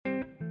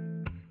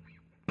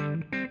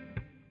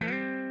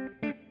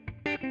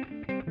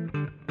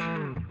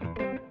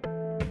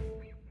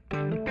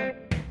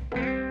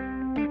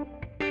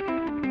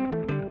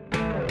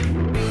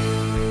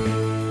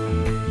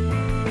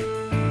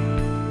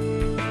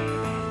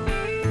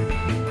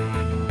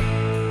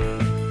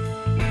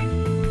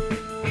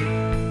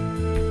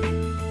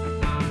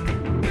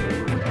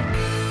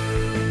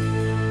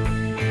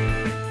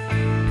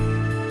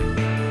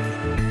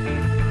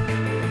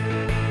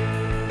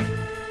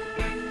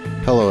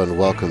Hello and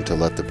welcome to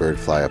Let the Bird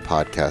Fly, a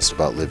podcast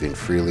about living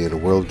freely in a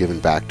world given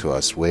back to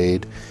us.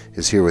 Wade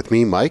is here with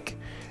me, Mike,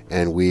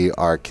 and we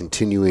are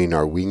continuing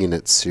our Winging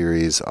It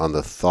series on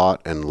the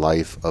thought and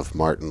life of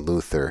Martin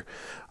Luther.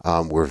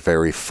 We're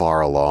very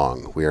far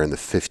along. We are in the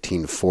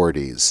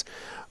 1540s.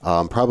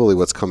 Probably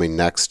what's coming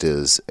next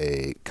is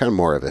a kind of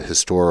more of a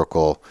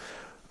historical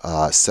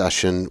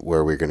session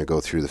where we're going to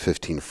go through the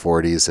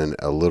 1540s and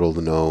a little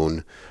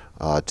known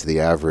to the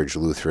average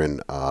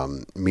Lutheran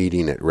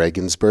meeting at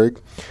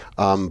Regensburg.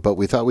 But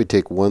we thought we'd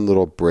take one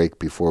little break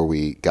before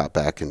we got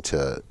back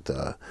into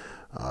the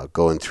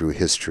going through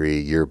history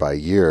year by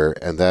year,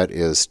 and that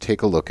is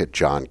take a look at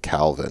John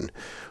Calvin,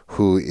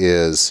 who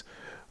is,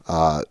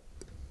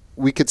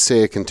 we could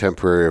say, a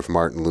contemporary of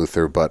Martin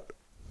Luther, but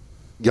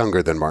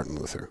younger than Martin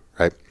Luther,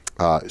 right?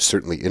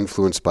 Certainly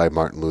influenced by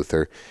Martin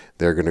Luther.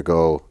 They're going to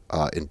go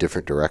in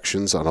different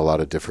directions on a lot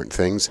of different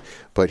things,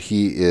 but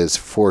he is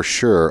for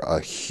sure a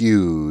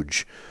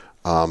huge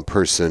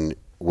person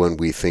when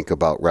we think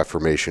about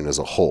Reformation as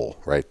a whole,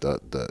 right?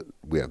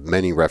 We have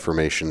many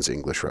Reformations,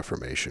 English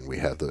Reformation. We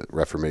have the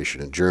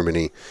Reformation in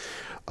Germany,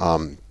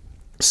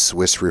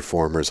 Swiss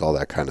Reformers, all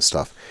that kind of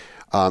stuff.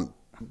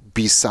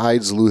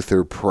 Besides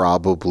Luther,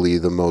 probably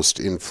the most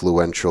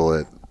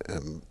influential,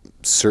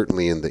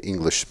 certainly in the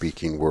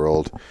English-speaking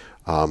world,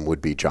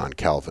 would be John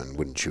Calvin.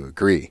 Wouldn't you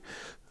agree?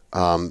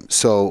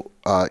 So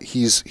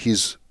he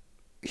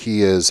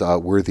is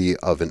worthy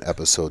of an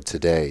episode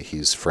today.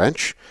 He's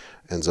French,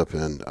 ends up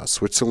in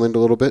Switzerland a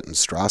little bit, in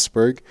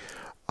Strasbourg,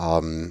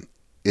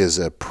 is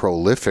a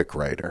prolific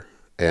writer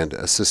and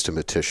a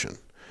systematician,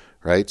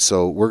 right?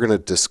 So we're going to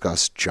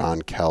discuss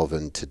John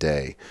Calvin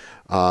today.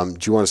 Do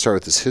you want to start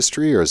with his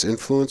history or his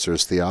influence or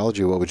his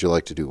theology? What would you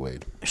like to do,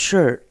 Wade?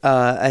 Sure.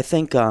 I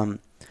think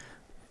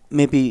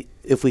maybe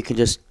if we can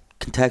just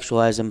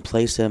contextualize him,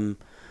 place him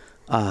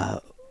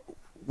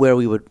where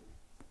we would,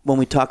 when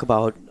we talk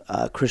about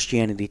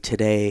Christianity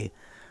today,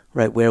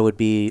 right, where would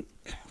be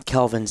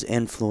Calvin's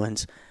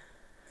influence.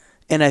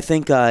 And I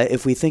think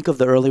if we think of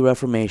the early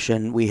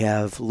Reformation, we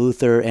have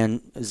Luther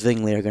and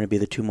Zwingli are going to be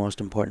the two most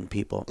important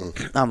people.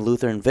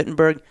 Luther in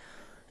Wittenberg,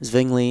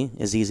 Zwingli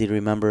is easy to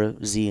remember,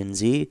 Z and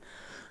Z.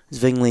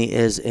 Zwingli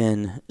is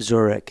in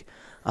Zurich.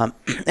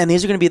 And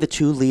these are going to be the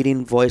two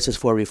leading voices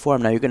for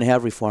Reform. Now, you're going to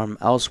have Reform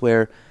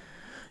elsewhere.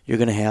 You're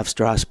going to have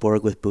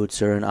Strasbourg with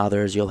Butzer and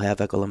others. You'll have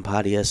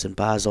Ecolampadius in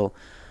Basel.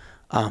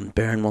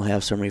 Bern will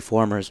have some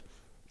reformers.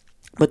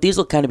 But these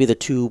will kind of be the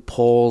two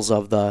poles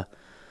of the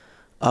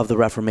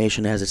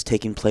Reformation as it's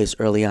taking place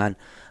early on.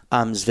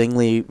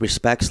 Zwingli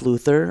respects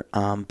Luther,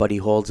 but he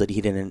holds that he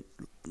didn't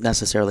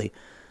necessarily,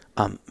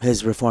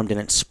 his reform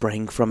didn't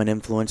spring from an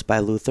influence by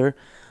Luther,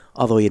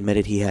 although he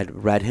admitted he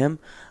had read him.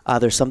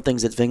 There's some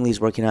things that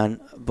Zwingli's working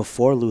on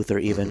before Luther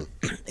even.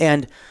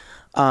 And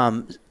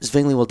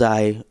Zwingli will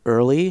die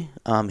early.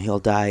 He'll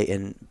die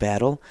in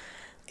battle.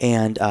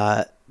 And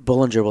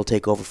Bullinger will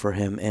take over for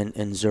him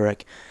in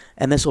Zurich.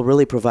 And this will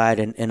really provide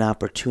an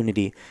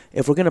opportunity.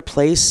 If we're going to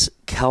place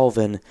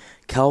Calvin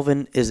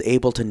is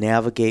able to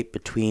navigate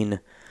between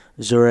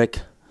Zurich,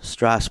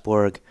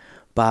 Strasbourg,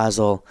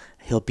 Basel.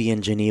 He'll be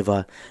in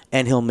Geneva.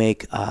 And he'll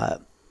make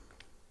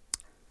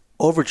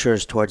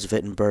overtures towards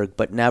Wittenberg,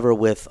 but never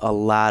with a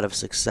lot of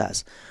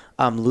success.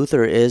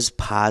 Luther is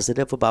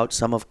positive about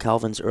some of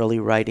Calvin's early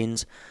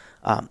writings.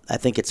 I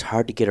think it's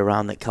hard to get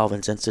around that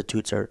Calvin's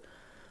institutes are,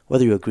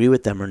 whether you agree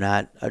with them or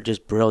not, are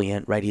just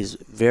brilliant, right? He's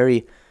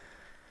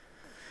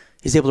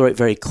able to write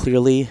very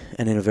clearly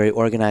and in a very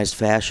organized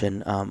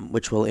fashion,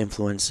 which will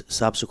influence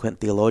subsequent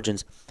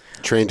theologians.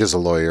 Trained as a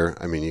lawyer.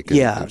 I mean,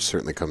 it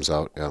certainly comes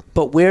out, yeah.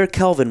 But where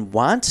Calvin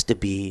wants to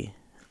be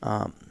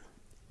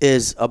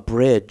is a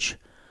bridge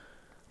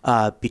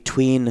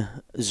between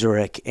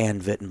Zurich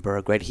and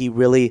Wittenberg, right? He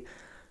really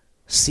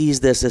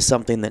sees this as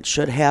something that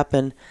should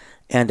happen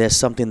and as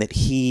something that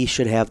he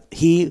should have.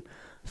 He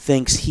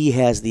thinks he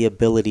has the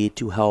ability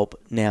to help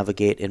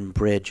navigate and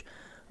bridge.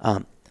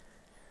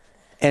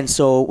 And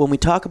so when we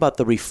talk about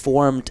the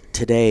Reformed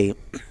today,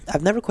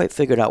 I've never quite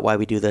figured out why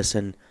we do this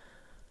in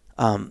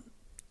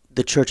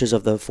the churches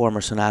of the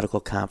former Synodical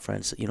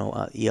Conference,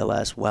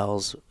 ELS,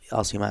 Wells,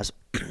 LCMS,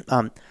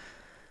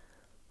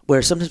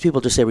 where sometimes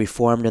people just say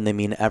Reformed and they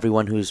mean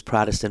everyone who's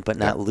Protestant but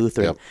not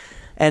Lutheran. Yep.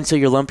 And so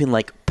you're lumping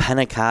like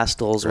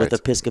Pentecostals with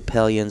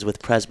Episcopalians,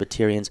 with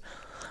Presbyterians.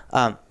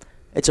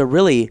 It's a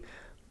really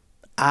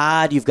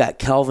odd, you've got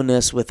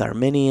Calvinists with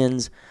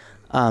Arminians.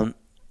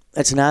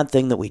 It's an odd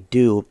thing that we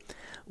do.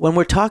 When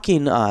we're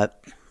talking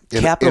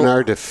capital... In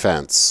our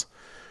defense,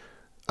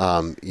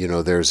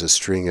 there's a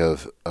string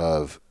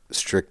of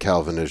strict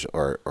Calvinism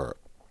or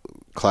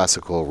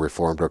classical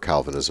Reformed or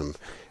Calvinism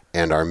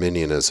and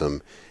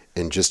Arminianism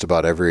in just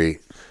about every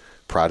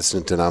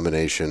Protestant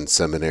denomination,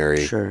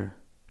 seminary,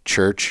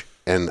 church,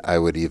 and I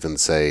would even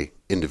say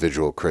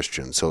individual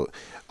Christian. So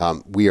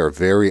we are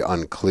very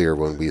unclear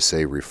when we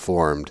say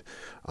Reformed,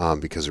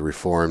 because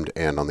Reformed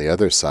and on the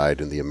other side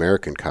in the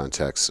American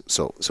context,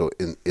 so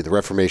in the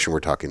Reformation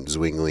we're talking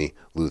Zwingli,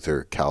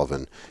 Luther,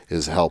 Calvin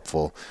is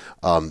helpful,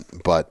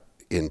 but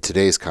in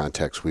today's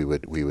context we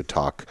would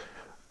talk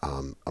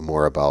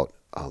more about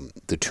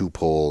the two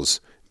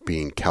poles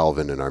being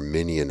Calvin and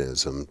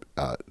Arminianism,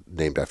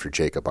 named after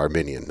Jacob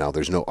Arminian. Now,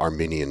 there's no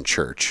Arminian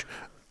church.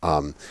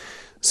 Well,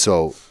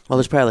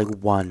 there's probably like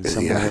one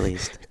somewhere at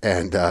least.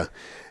 And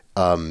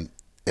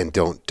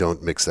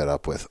don't mix that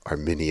up with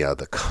Armenia,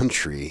 the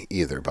country,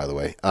 either, by the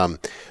way.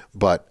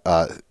 But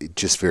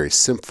just very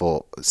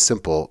simple.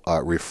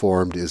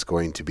 Reformed is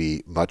going to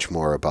be much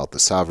more about the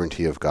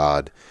sovereignty of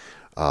God,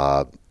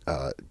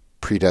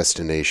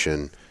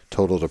 predestination,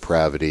 total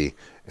depravity,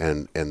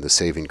 and the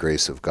saving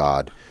grace of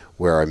God.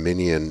 Where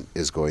Arminian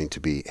is going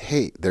to be,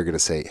 they're going to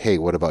say, hey,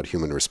 what about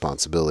human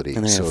responsibility?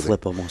 And they're going to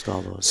flip almost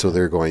all those. So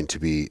they're going to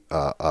be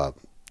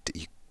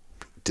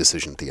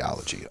decision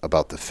theology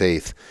about the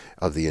faith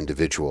of the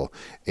individual.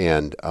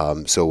 And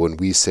so when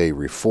we say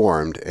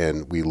Reformed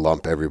and we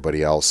lump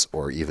everybody else,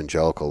 or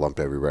evangelical lump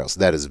everybody else,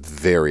 that is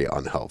very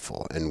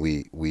unhelpful, and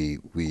we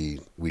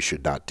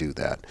should not do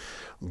that.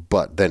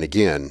 But then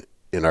again,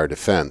 in our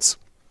defense,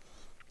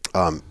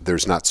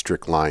 there's not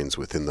strict lines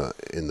in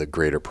the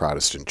greater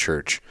Protestant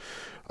church,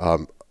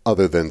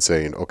 other than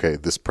saying, okay,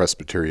 this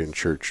Presbyterian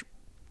church,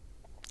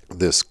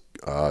 this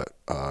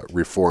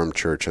Reformed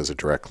church has a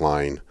direct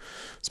line,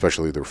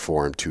 especially the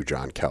Reformed, to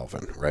John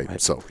Calvin, right?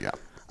 So, yeah.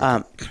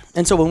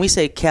 And so when we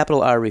say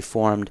capital R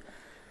Reformed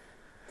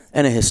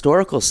in a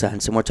historical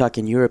sense, and we're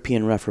talking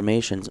European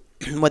Reformations,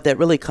 what that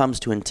really comes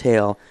to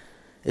entail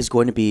is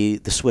going to be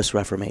the Swiss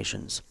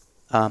Reformations.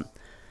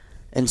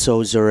 And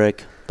so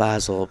Zurich,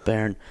 Basel,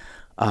 Bern,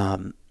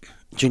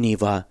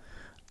 Geneva,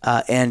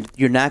 and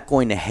you're not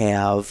going to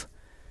have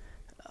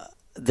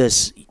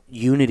this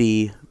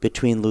unity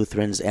between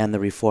Lutherans and the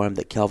Reformed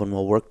that Calvin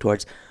will work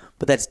towards,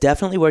 but that's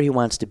definitely where he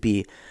wants to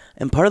be.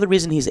 And part of the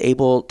reason he's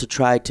able to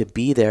try to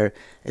be there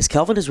is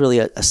Calvin is really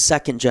a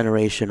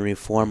second-generation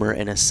reformer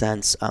in a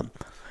sense.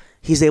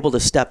 He's able to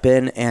step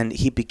in, and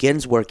he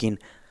begins working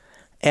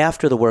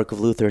after the work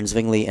of Luther and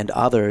Zwingli and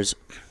others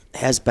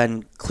has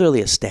been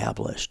clearly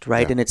established,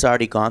 right? Yeah. And it's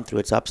already gone through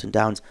its ups and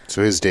downs.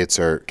 So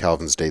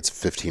Calvin's dates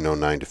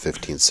 1509 to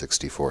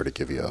 1564, to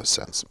give you a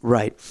sense.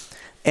 Right.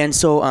 And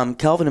so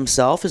Calvin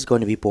himself is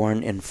going to be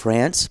born in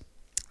France,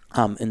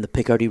 in the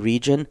Picardy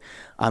region.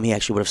 He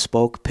actually would have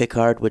spoke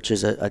Picard, which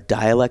is a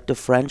dialect of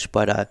French,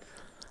 but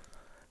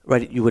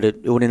it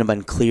wouldn't have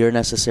been clear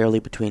necessarily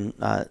between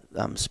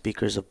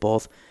speakers of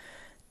both.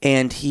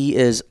 And he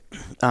is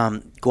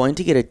going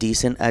to get a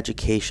decent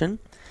education.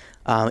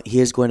 He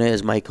is going to,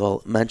 as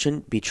Michael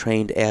mentioned, be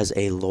trained as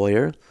a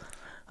lawyer.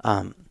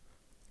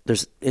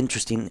 There's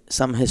interesting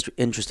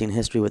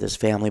history with his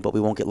family, but we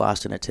won't get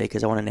lost in it today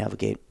because I want to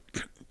navigate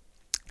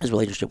his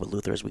relationship with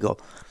Luther as we go.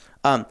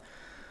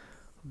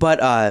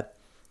 But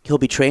he'll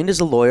be trained as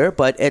a lawyer,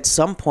 but at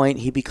some point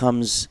he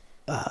becomes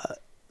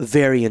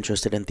very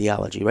interested in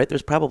theology, right?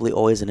 There's probably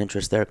always an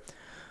interest there,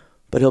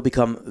 but he'll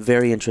become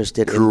very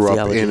interested in theology. Grew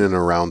up in and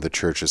around the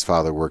church. His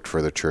father worked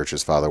for the church.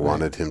 His father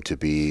wanted him to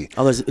be...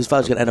 Although his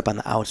father's going to end up on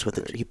the outs with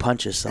it. He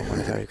punches someone,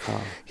 if I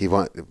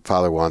recall.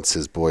 Father wants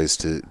his boys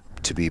to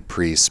be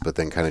priests, but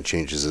then kind of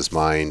changes his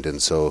mind,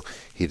 and so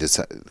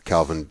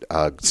Calvin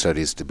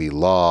studies to be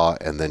law,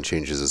 and then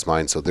changes his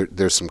mind. So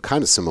there's some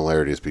kind of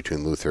similarities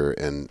between Luther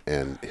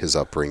and his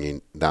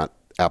upbringing, not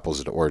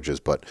apples to oranges,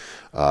 but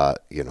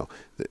you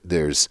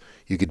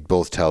could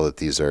both tell that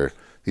these are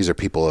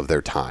people of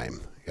their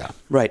time. Yeah.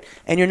 Right,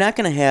 and you're not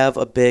going to have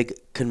a big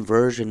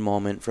conversion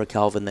moment for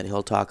Calvin that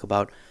he'll talk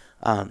about.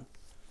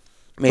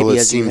 Maybe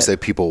it seems that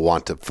people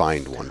want to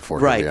find one for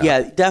him. Right,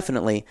 yeah,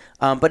 definitely.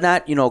 But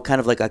not, kind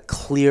of like a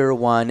clear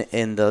one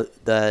in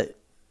the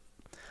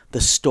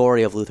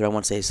story of Luther. I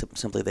won't say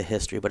simply the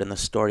history, but in the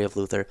story of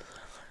Luther,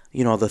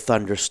 the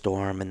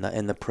thunderstorm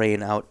and the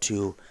praying out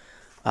to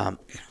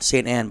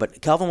St. Anne.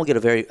 But Calvin will get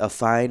a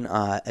fine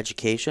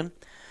education.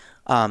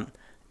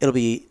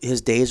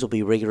 His days will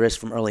be rigorous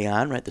from early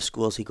on, right? The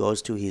schools he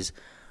goes to, he's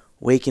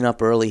waking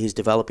up early. He's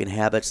developing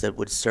habits that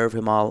would serve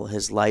him all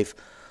his life.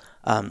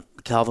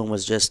 Calvin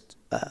was just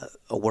a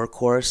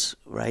workhorse,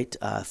 right?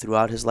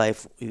 Throughout his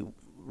life, he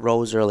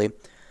rose early,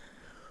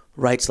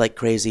 writes like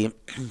crazy,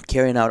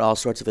 carrying out all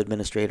sorts of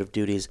administrative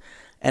duties,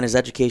 and his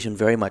education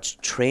very much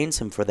trains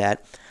him for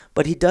that.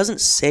 But he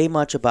doesn't say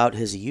much about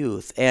his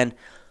youth. And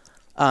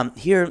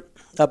here,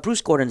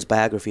 Bruce Gordon's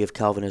biography of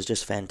Calvin is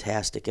just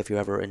fantastic if you're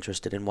ever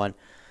interested in one.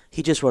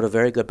 He just wrote a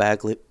very good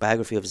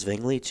biography of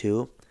Zwingli,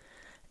 too.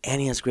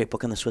 And he has a great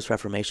book on the Swiss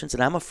Reformations.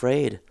 And I'm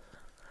afraid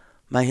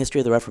my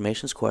History of the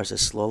Reformations course is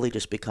slowly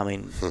just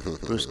becoming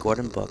Bruce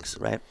Gordon books,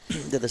 right?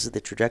 This is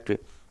the trajectory.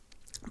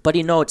 But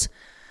he notes,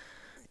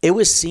 it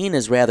was seen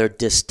as rather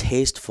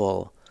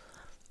distasteful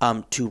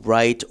to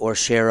write or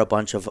share a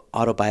bunch of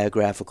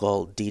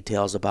autobiographical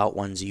details about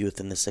one's youth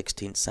in the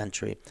 16th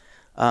century.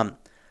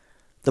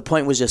 The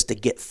point was just to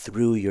get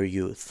through your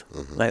youth,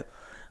 right?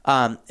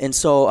 And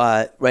so,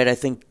 I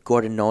think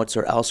Gordon notes,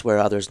 or elsewhere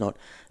others note,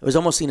 it was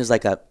almost seen as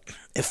like a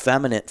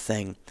effeminate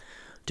thing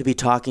to be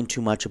talking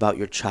too much about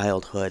your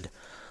childhood.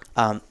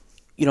 There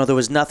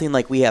was nothing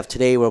like we have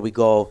today where we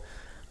go,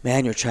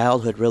 man, your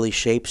childhood really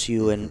shapes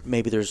you, and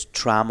maybe there's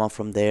trauma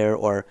from there,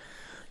 or,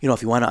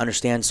 if you want to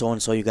understand so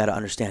and so, you got to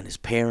understand his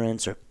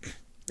parents, or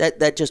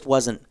that just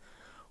wasn't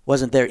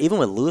there. Even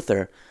with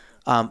Luther,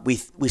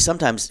 we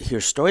sometimes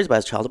hear stories about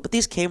his childhood, but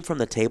these came from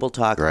the table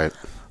talk, Right.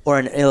 or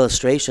in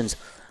illustrations.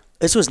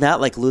 This was not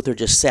like Luther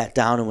just sat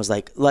down and was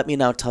like, "Let me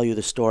now tell you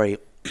the story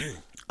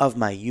of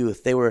my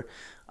youth." They were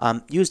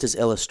used as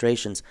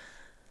illustrations.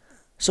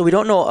 So we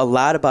don't know a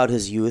lot about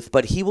his youth,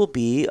 but he will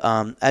be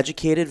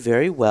educated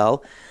very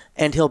well,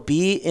 and he'll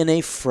be in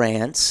a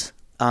France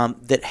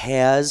that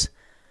has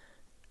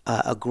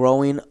a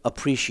growing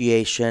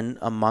appreciation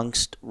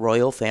amongst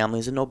royal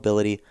families and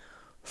nobility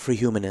for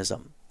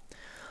humanism.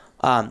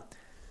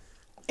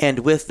 And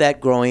with that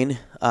growing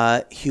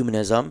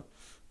humanism,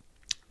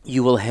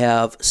 you will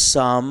have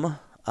some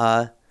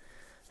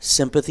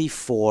sympathy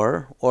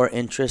for or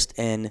interest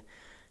in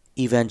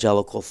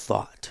evangelical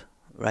thought,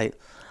 right?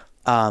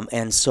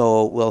 And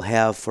so we'll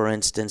have, for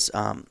instance,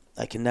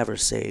 I can never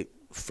say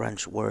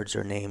French words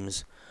or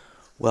names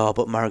well,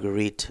 but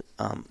Marguerite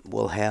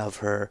will have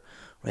her,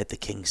 right, the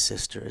king's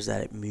sister. Is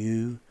that at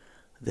Meaux?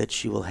 That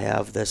she will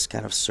have this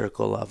kind of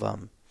circle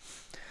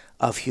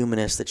of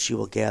humanists that she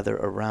will gather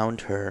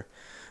around her.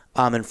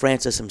 And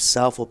Francis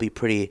himself will be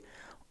pretty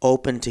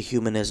open to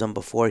humanism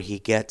before he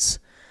gets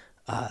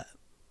a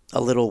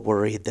little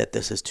worried that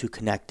this is too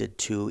connected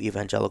to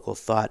evangelical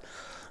thought.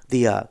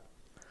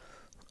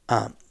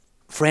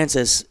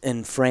 Francis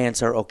and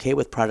France are okay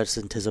with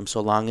Protestantism so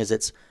long as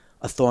it's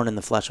a thorn in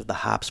the flesh of the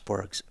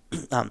Habsburgs,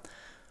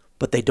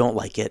 but they don't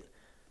like it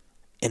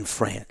in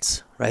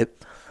France, right?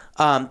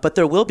 But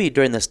there will be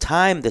during this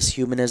time this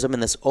humanism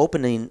and this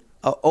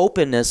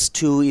openness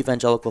to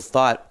evangelical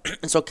thought,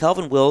 and so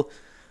Calvin will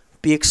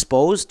be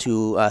exposed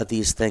to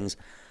these things.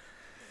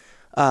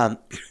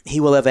 He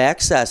will have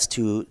access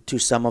to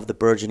some of the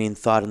burgeoning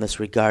thought in this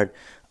regard.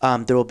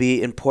 There will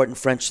be important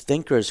French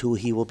thinkers who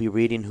he will be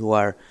reading who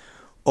are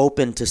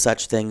open to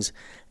such things.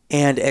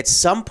 And at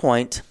some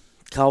point,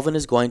 Calvin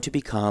is going to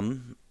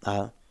become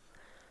a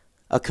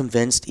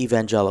convinced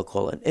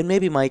evangelical. And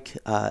maybe, Mike,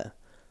 why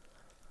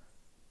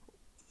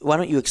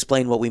don't you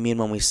explain what we mean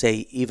when we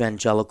say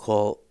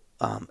evangelical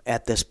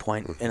at this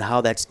point and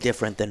how that's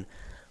different than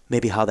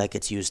maybe how that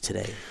gets used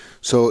today?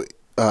 So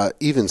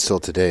even still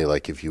today,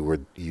 like if you were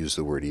to use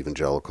the word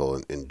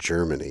evangelical in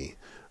Germany,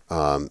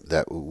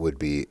 that would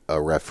be a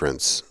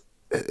reference.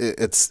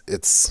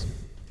 It's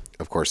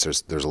of course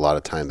there's a lot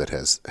of time that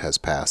has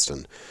passed,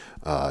 and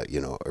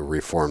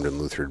Reformed and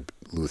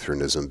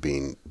Lutheranism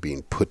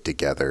being put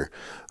together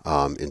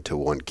into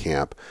one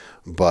camp.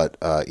 But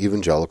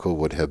evangelical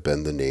would have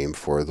been the name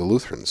for the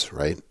Lutherans,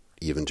 right?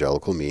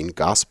 Evangelical mean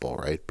gospel,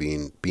 right?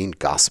 Being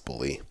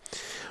gospel-y.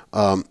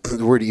 The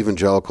word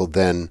evangelical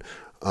then,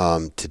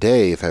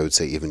 today, if I would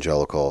say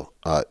evangelical,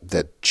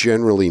 that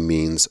generally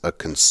means a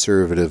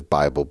conservative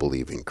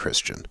Bible-believing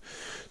Christian.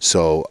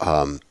 So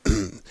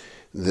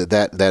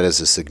that is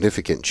a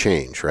significant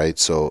change, right?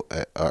 So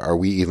are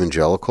we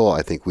evangelical?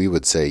 I think we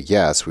would say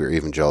yes, we're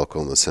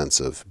evangelical in the sense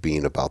of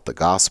being about the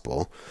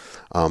gospel.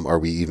 Are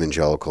we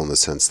evangelical in the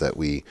sense that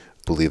we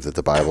believe that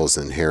the Bible is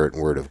the inherent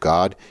word of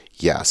God?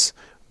 Yes.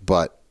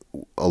 But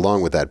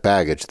along with that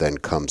baggage then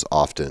comes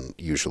often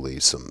usually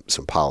some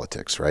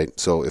politics, right?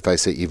 So if I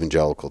say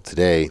evangelical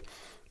today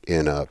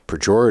in a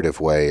pejorative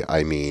way,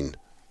 I mean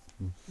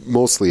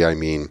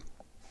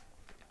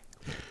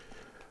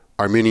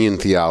Arminian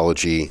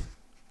theology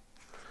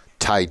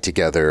tied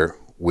together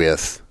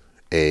with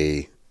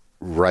a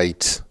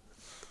right-leaning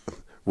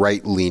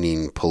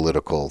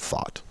political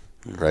thought,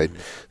 right?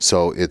 Mm-hmm.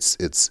 So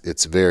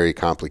it's very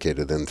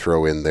complicated. Then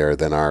throw in there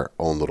then our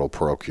own little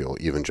parochial.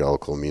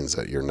 Evangelical means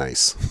that you're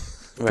nice.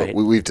 Right.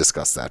 But we've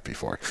discussed that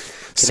before.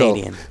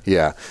 Canadian. So,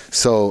 yeah.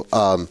 So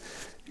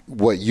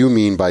what you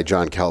mean by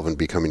John Calvin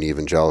becoming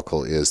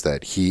evangelical is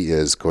that he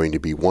is going to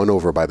be won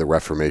over by the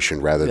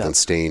Reformation rather than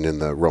staying in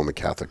the Roman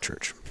Catholic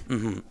Church.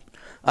 Mm-hmm.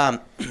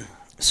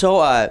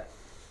 So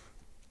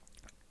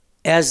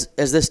as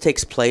this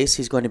takes place,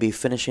 he's going to be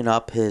finishing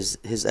up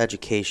his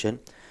education.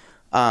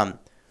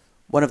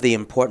 One of the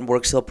important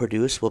works he'll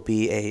produce will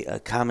be a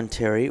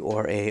commentary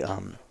or a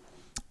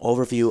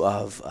overview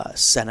of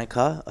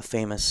Seneca, a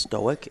famous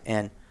Stoic,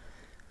 and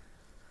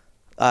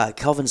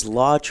Calvin's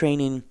law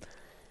training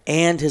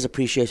and his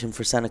appreciation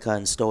for Seneca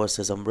and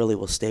Stoicism really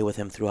will stay with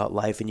him throughout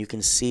life, and you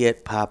can see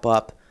it pop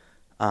up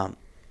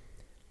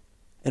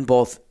in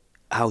both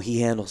how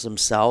he handles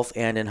himself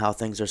and in how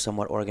things are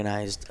somewhat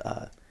organized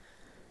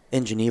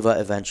in Geneva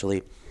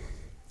eventually.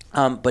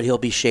 But he'll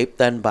be shaped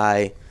then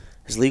by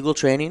his legal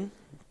training,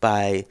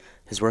 by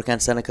his work on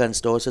Seneca and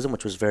Stoicism,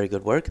 which was very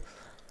good work,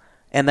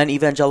 and then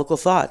evangelical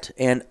thought.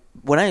 And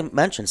when I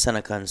mention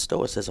Seneca and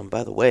Stoicism,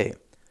 by the way,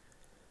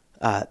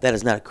 that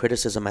is not a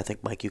criticism. I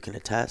think, Mike, you can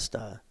attest.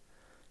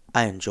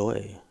 I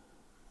enjoy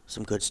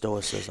some good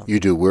Stoicism. You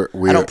do.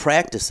 I don't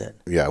practice it.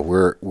 Yeah,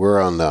 we're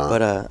on the.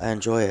 But I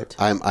enjoy it.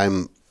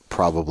 I'm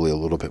probably a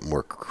little bit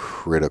more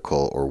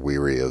critical or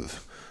weary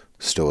of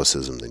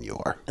Stoicism than you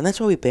are. And that's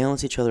why we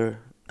balance each other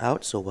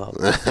out so well.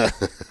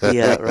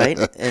 Yeah, right?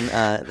 And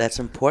that's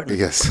important.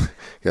 Yes.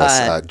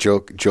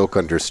 Joke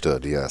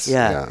understood. Yes.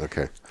 Yeah.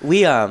 Okay.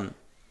 We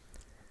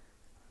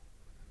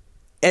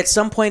At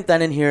some point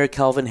then in here,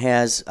 Calvin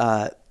has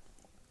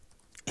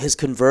his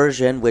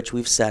conversion, which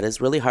we've said is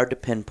really hard to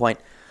pinpoint.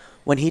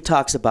 When he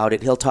talks about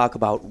it, he'll talk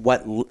about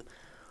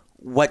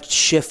what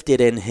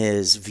shifted in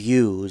his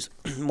views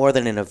more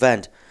than an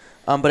event.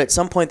 But at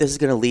some point, this is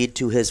going to lead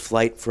to his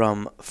flight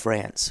from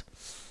France,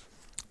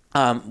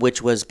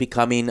 which was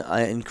becoming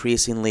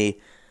increasingly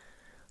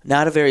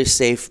not a very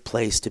safe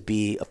place to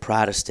be a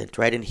Protestant,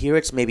 right? And here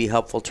it's maybe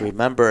helpful to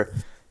remember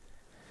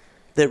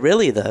that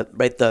really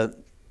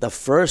the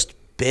first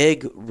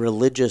big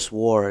religious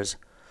wars,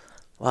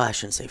 well, I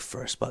shouldn't say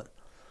first, but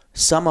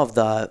some of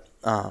the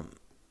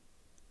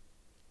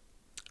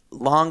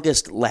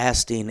longest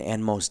lasting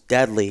and most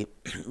deadly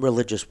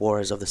religious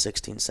wars of the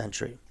 16th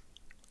century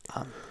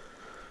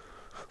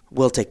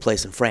will take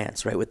place in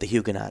France, right, with the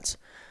Huguenots.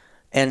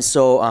 And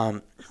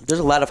so there's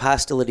a lot of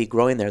hostility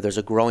growing there. There's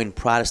a growing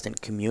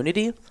Protestant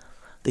community,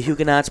 the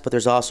Huguenots, but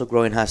there's also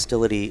growing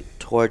hostility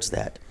towards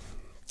that.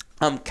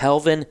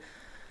 Calvin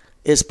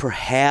is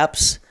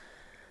perhaps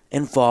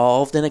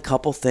involved in a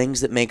couple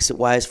things that makes it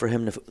wise for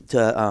him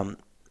to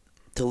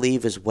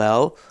leave as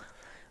well.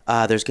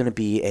 There's going to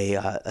be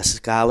a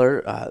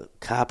scholar,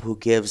 Kopp, who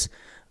gives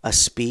a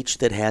speech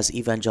that has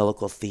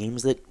evangelical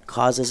themes that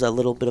causes a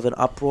little bit of an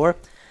uproar.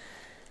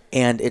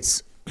 And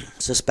it's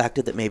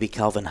suspected that maybe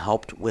Calvin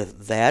helped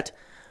with that.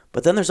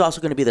 But then there's also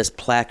going to be this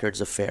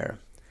placards affair.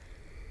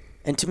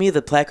 And to me,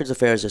 the placards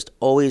affair has just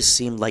always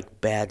seemed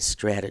like bad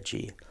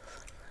strategy.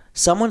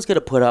 Someone's going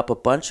to put up a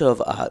bunch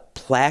of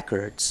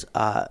placards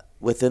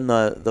within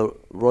the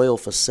royal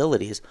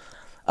facilities,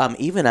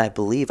 even, I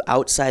believe,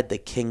 outside the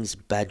king's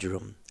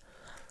bedroom.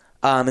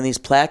 And these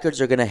placards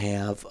are going to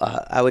have,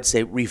 I would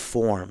say,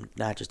 reformed,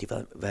 not just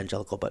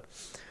evangelical, but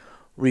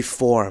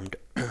reformed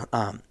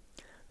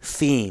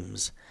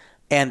themes.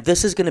 And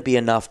this is going to be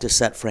enough to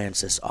set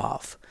Francis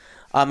off.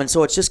 And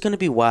so it's just going to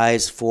be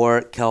wise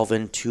for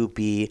Calvin to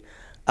be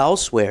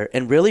elsewhere.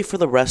 And really for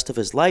the rest of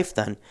his life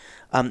then,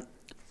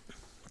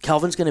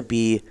 Calvin's going to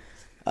be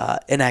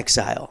in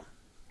exile,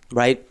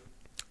 right?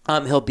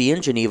 He'll be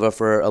in Geneva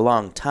for a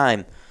long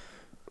time.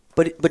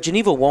 But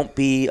Geneva won't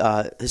be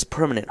his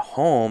permanent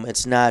home.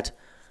 It's not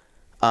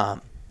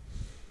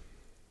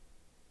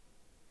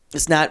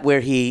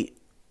where he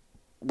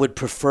would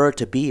prefer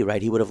to be,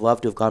 right? He would have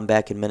loved to have gone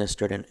back and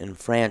ministered in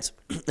France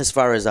as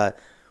far as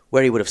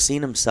where he would have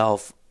seen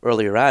himself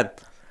earlier on.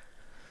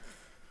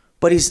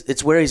 But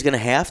it's where he's going to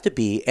have to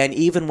be. And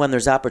even when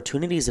there's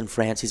opportunities in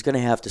France, he's going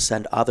to have to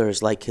send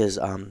others like his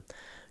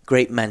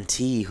great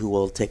mentee who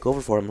will take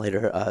over for him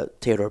later,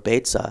 Theodore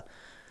Beza,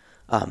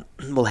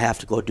 will have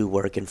to go do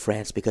work in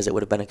France because it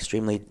would have been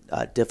extremely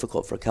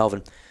difficult for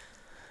Calvin.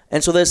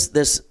 And so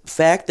this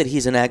fact that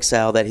he's in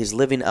exile, that he's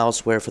living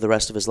elsewhere for the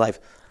rest of his life,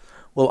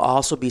 will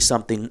also be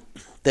something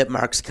that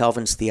marks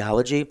Calvin's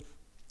theology,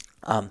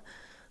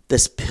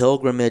 this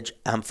pilgrimage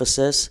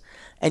emphasis.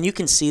 And you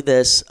can see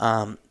this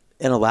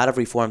in a lot of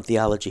Reformed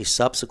theology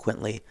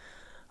subsequently,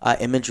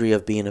 imagery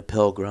of being a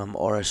pilgrim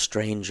or a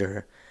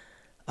stranger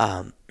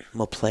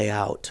will play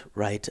out,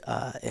 right,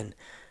 in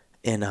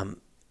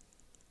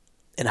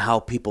how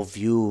people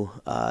view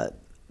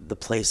the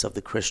place of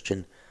the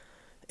Christian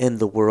in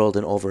the world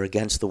and over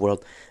against the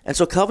world. And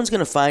so Calvin's going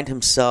to find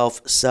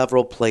himself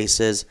several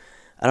places.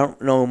 I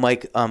don't know,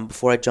 Mike,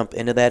 before I jump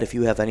into that, if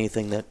you have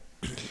anything that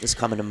is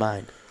coming to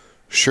mind.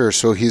 Sure.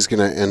 So he's going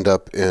to end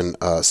up in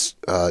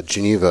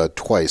Geneva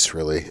twice,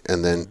 really.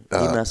 And then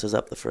he messes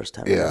up the first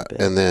time. Yeah,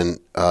 and then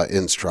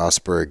in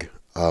Strasbourg.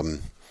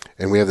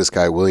 And we have this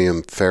guy,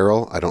 William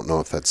Farel. I don't know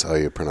if that's how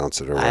you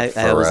pronounce it. Or I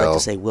always like to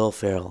say Will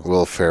Ferrell.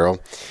 Will Ferrell.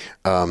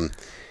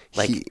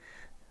 Like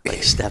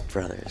Step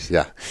Brothers.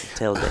 Yeah.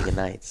 Talladega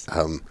Nights.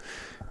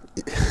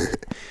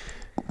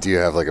 Do you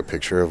have like a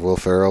picture of Will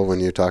Ferrell when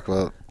you talk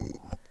about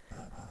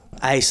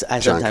I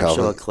sometimes Calvin?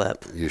 Show a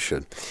clip. You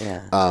should.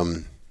 Yeah.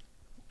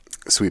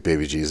 Sweet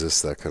Baby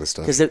Jesus, that kind of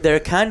stuff. Because they're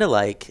kind of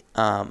like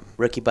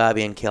Ricky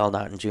Bobby and Cal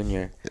Naughton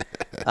Jr.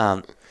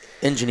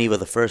 In Geneva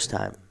the first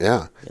time.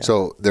 Yeah.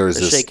 So there was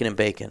this shaking and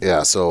baking.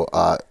 Yeah. So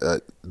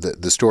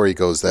the story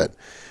goes that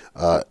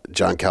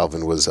John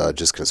Calvin was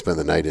just going to spend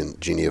the night in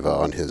Geneva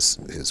on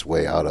his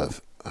way out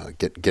of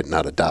getting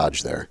out of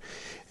Dodge there,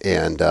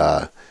 and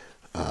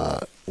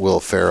Will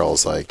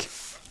Ferrell's like,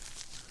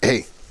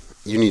 "Hey,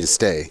 you need to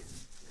stay.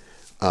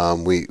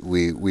 We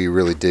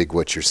really dig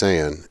what you're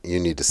saying. You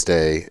need to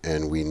stay,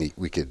 and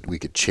we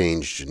could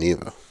change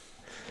Geneva."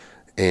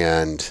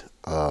 And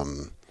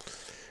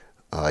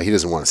he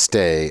doesn't want to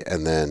stay,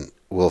 and then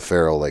Will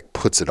Ferrell like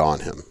puts it on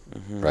him,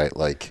 right?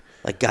 Like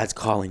God's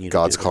calling you.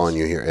 God's calling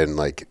you here, and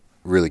like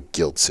really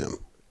guilts him.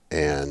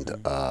 And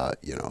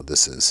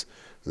this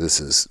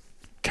is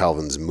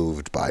Calvin's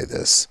moved by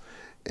this,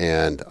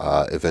 and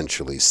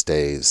eventually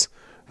stays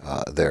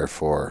there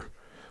for.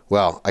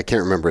 Well, I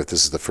can't remember if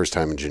this is the first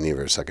time in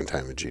Geneva or second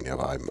time in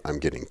Geneva. I'm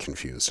getting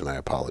confused, and I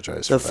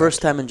apologize for that. The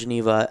first time in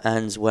Geneva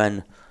ends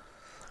when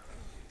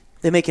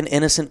they make an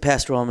innocent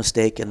pastoral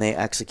mistake and they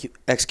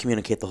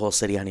excommunicate the whole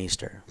city on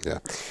Easter. Yeah.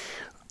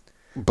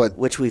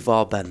 Which we've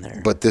all been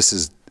there. But this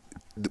is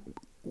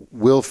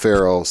Will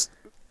Ferrell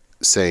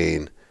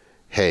saying,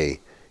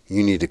 hey,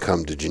 you need to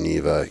come to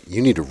Geneva.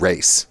 You need to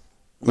race.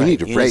 You Right. need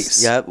to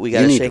race. Yep, we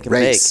gotta You need shake to and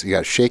race. bake. You got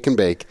to shake and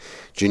bake.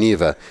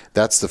 Geneva.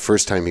 That's the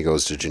first time he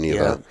goes to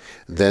Geneva. Yep.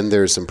 Then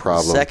there's some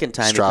problem. Second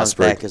time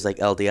Strasbourg, he comes back is like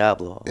El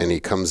Diablo, and he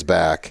comes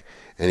back,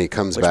 which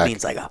back,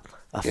 means like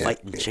a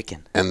fighting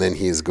chicken. and then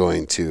he's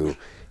going to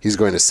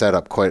set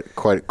up quite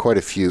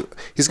a few.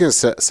 He's going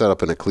to set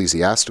up an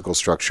ecclesiastical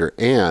structure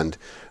and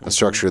a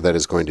structure that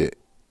is going to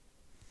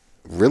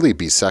really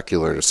be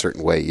secular in a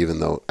certain way, even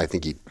though I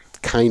think he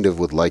kind of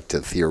would like to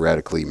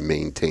theoretically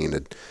maintain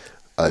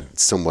a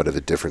somewhat of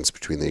a difference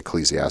between the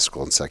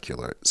ecclesiastical and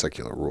secular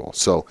rule.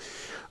 So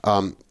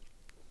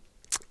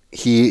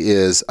he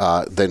is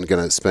then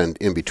going to spend,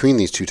 in between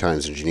these two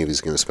times in Geneva,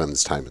 he's going to spend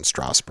this time in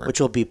Strasbourg. Which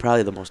will be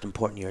probably the most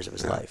important years of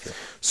his life. Yeah.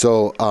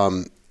 So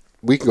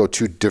we can go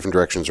two different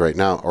directions right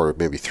now, or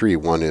maybe three.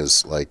 One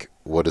is like,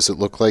 what does it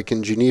look like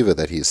in Geneva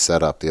that he's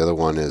set up? The other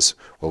one is,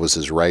 what was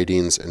his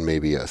writings? And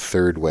maybe a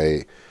third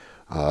way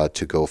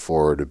to go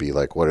forward to be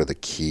like, what are the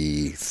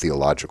key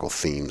theological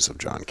themes of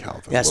John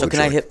Calvin? Yeah, so can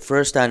I hit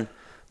first on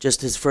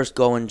just his first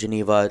go in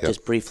Geneva, Yep.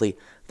 just briefly?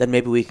 Then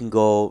maybe we can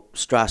go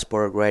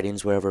Strasbourg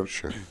writings, wherever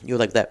you would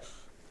like that.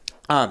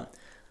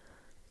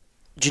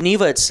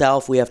 Geneva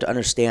itself, we have to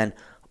understand,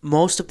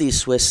 most of these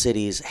Swiss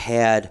cities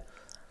had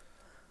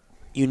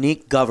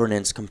unique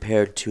governance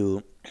compared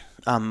to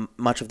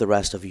much of the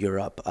rest of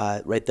Europe.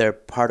 Right there,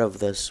 part of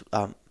this,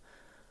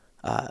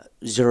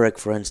 Zurich,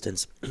 for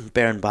instance,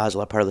 Bern,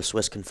 Basel are part of the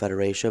Swiss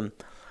Confederation.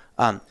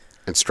 And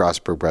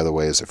Strasbourg, by the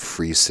way, is a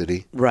free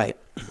city. Right.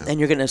 And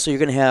you're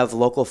gonna have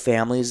local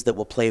families that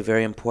will play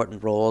very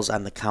important roles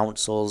on the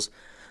councils.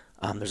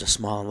 There's a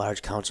small and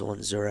large council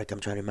in Zurich. I'm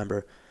trying to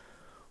remember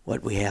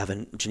what we have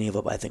in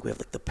Geneva, but I think we have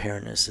like the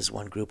Paranus is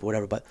one group or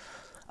whatever, but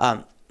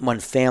one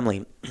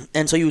family.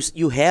 And so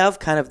you have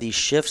kind of these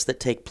shifts that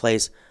take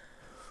place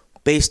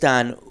based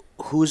on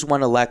who's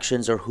won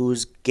elections or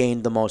who's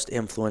gained the most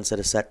influence at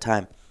a set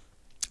time.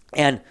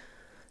 And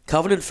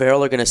Calvin and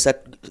Farel are going to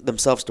set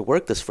themselves to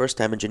work this first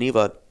time in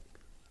Geneva,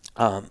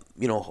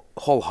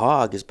 whole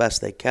hog as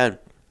best they can.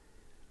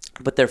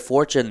 But their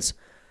fortunes,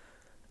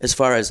 as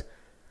far as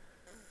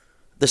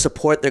the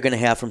support they're going to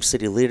have from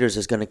city leaders,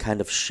 is going to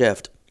kind of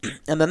shift.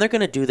 And then they're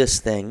going to do this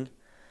thing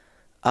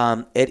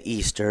at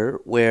Easter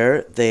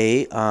where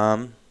they,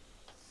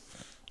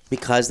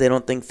 because they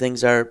don't think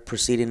things are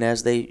proceeding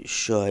as they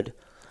should,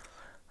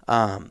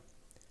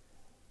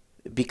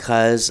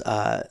 because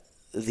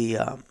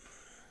the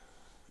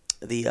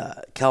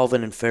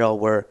Calvin and Farel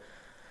were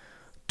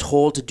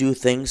told to do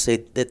things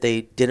that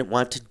they didn't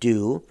want to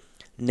do,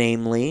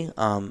 namely,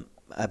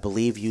 I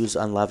believe, use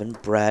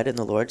unleavened bread in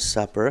the Lord's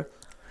Supper.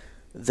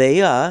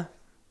 They're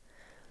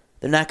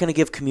not going to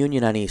give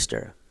communion on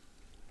Easter.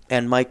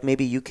 And Mike,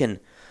 maybe you can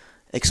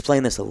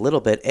explain this a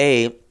little bit.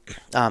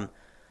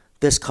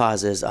 This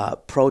causes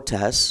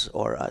protests,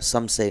 or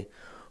some say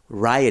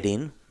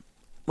rioting,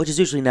 which is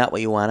usually not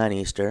what you want on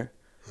Easter.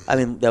 I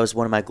mean, that was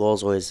one of my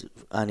goals always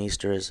on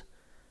Easter is,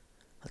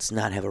 let's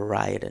not have a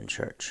riot in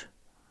church,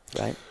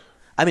 right?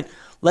 I mean,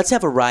 let's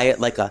have a riot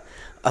like a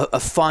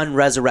fun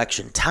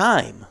resurrection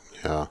time.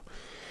 Yeah.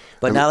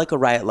 But not like a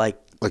riot like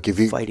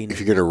fighting. If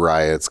you're going to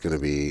riot, it's going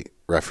to be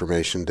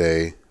Reformation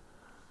Day.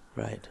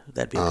 Right.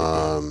 That'd be a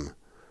good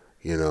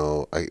day.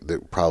 I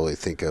probably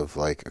think of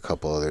like a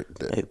couple other.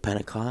 Maybe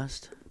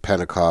Pentecost.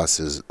 Pentecost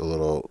is a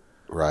little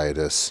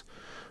riotous.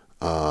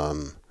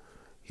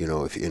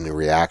 If in a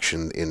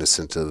reaction,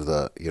 innocent of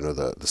the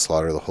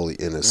slaughter of the holy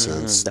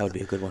innocents. That would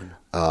be a good one.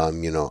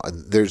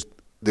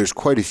 There's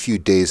quite a few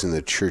days in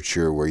the church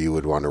year where you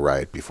would want to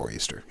riot before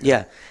Easter.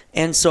 Yeah.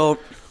 And so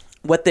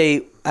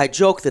I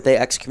joke that they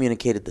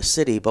excommunicated the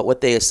city, but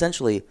what they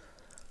essentially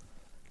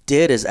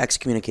did is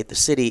excommunicate the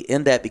city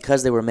in that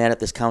because they were mad at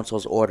this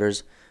council's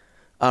orders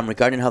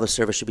regarding how the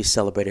service should be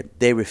celebrated,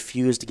 they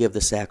refused to give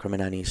the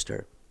sacrament on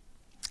Easter.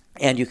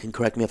 And you can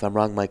correct me if I'm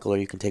wrong, Michael, or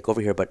you can take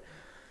over here, but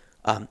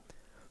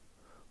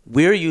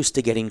we're used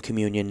to getting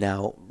communion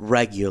now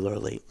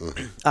regularly.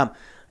 Mm-hmm.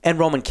 And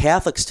Roman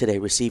Catholics today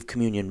receive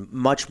communion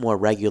much more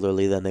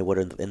regularly than they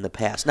would in the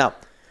past. Now,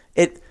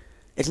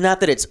 it's not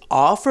that it's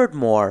offered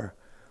more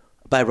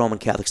by Roman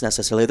Catholics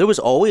necessarily. There was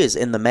always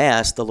in the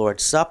Mass the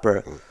Lord's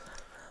Supper.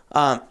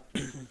 Well,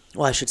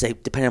 I should say,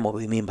 depending on what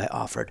we mean by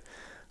offered.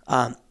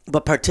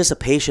 But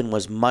participation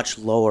was much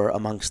lower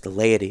amongst the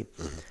laity.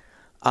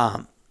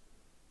 Mm-hmm.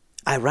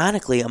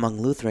 Ironically,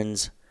 among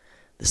Lutherans,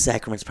 the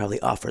sacrament's probably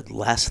offered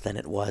less than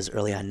it was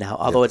early on now,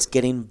 although it's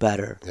getting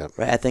better. Yep.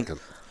 Right? I think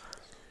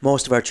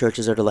most of our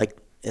churches are to like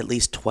at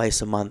least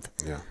twice a month.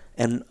 Yeah.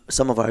 And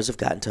some of ours have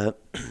gotten to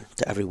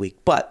every week.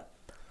 But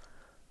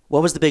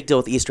what was the big deal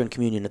with Easter and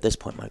communion at this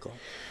point, Michael?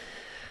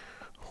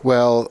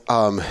 Well,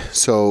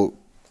 so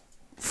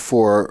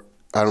I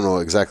don't know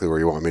exactly where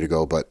you want me to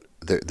go, but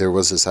there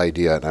was this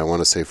idea, and I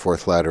want to say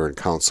Fourth Lateran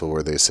Council,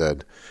 where they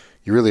said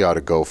you really ought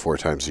to go 4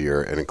 times a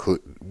year, and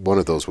include one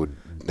of those would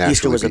naturally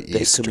Easter was a be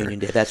big Easter. communion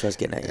day. That's what I was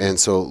getting at. And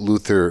so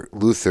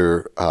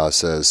Luther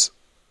says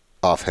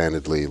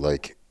offhandedly,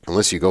 like,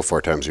 unless you go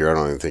 4 times a year, I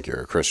don't even think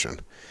you're a Christian.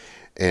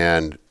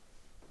 And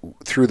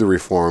through the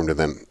Reformed, and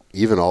then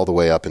even all the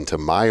way up into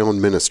my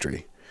own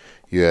ministry,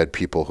 you had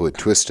people who had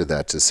twisted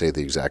that to say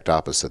the exact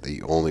opposite, that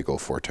you only go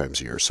 4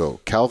 times a year. So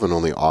Calvin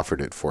only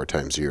offered it 4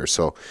 times a year.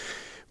 So,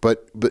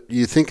 but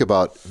you think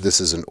about this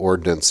as an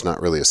ordinance,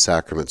 not really a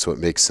sacrament, so it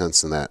makes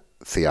sense in that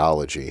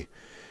theology.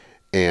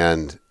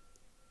 And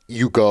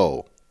you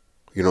go,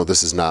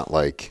 this is not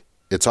like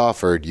it's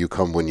offered. You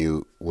come when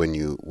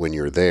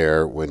you're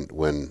there,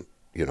 when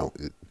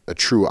a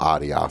true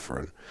Adi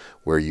offering,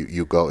 where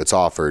you go, it's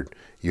offered.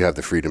 You have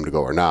the freedom to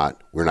go or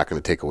not. We're not going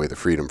to take away the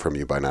freedom from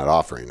you by not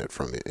offering it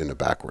in a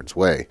backwards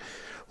way.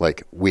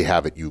 Like, we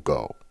have it, you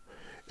go.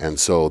 And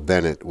so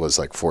then it was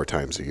like 4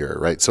 times a year,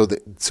 right? So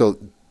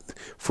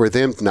for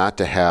them not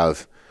to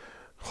have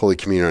Holy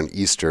Communion on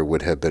Easter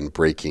would have been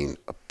breaking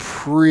a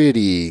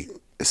pretty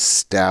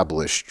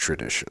established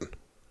tradition,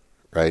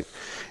 right?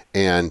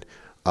 And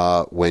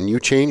when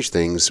you change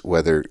things,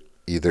 whether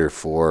either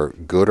for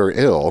good or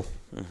ill,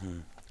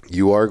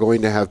 you are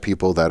going to have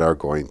people that are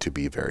going to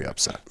be very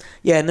upset.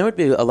 Yeah, and there would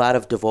be a lot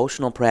of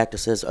devotional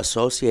practices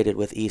associated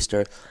with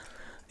Easter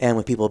and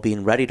with people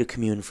being ready to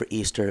commune for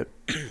Easter.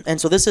 And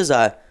so this is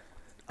a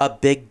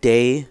big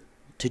day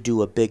to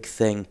do a big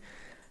thing,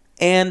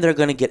 and they're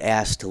going to get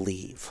asked to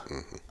leave.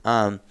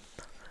 And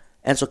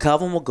so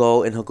Calvin will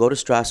go, and he'll go to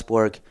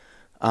Strasbourg,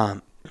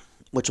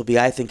 which will be,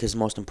 I think, his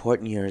most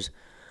important years.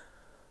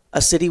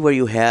 A city where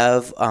you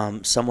have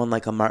someone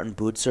like a Martin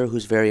Bucer,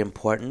 who's very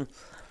important.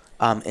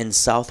 In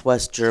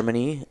southwest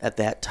Germany at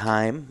that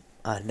time,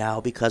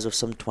 now because of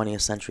some 20th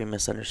century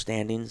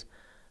misunderstandings,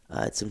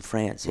 it's in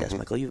France. Yes,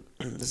 Michael,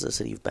 this is a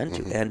city you've been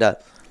to.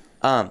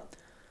 And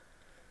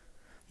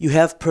you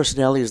have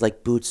personalities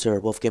like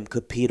Bucer, Wolfgang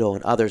Capito,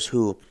 and others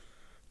who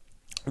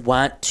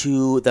want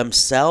to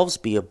themselves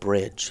be a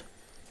bridge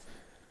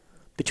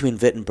between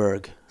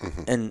Wittenberg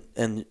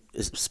and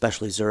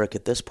especially Zurich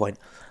at this point,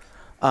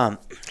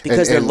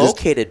 because they're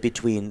located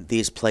between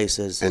these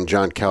places. And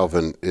John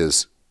Calvin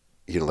is,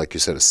 like you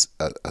said,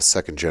 a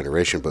second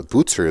generation, but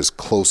Bucer is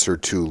closer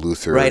to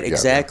Luther. Right,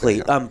 exactly.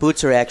 Yeah.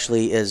 Bucer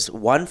actually is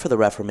one for the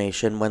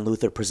Reformation. When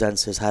Luther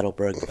presents his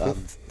Heidelberg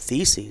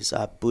theses,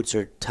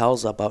 Bucer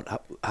tells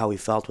about how he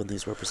felt when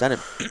these were presented.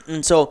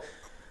 And so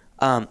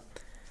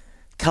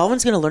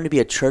Calvin's going to learn to be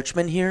a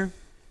churchman here.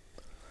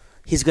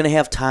 He's going to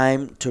have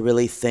time to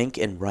really think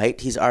and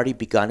write. He's already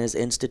begun his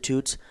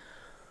institutes,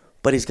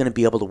 but he's going to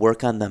be able to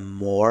work on them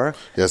more.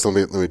 Yes,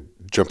 let me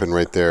jump in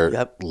right there.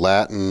 Yep.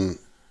 Latin,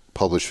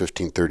 published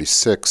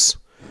 1536.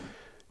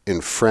 In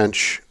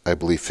French, I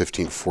believe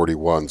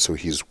 1541. So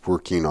he's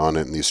working on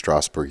it in these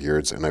Strasbourg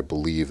years, and I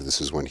believe this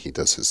is when he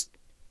does his.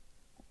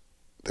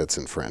 That's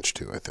in French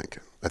too, I think.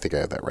 I think I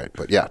have that right.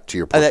 But yeah, to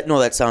your point.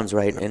 That sounds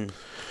right. Yeah.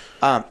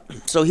 And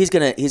so he's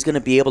gonna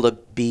be able to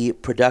be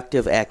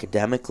productive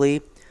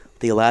academically,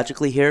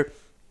 theologically here,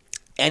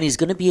 and he's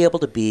gonna be able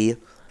to be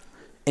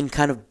in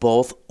kind of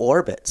both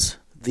orbits,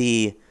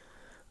 the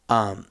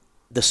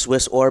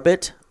Swiss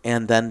orbit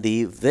and then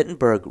the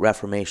Wittenberg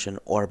Reformation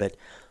orbit.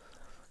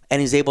 And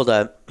he's able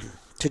to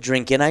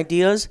drink in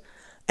ideas,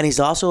 and he's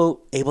also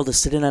able to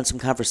sit in on some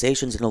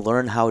conversations and to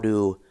learn how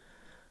to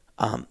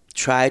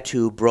try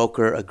to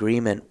broker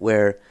agreement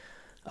where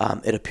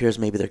it appears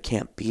maybe there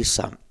can't be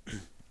some.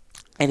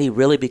 And he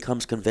really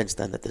becomes convinced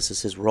then that this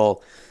is his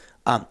role.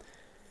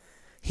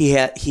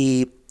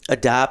 He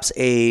adopts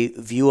a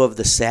view of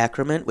the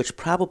sacrament, which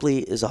probably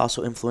is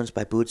also influenced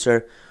by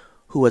Bucer,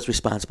 who was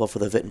responsible for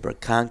the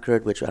Wittenberg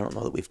Concord, which I don't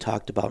know that we've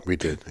talked about. We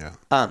did,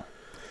 yeah.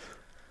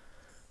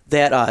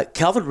 That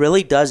Calvin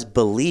really does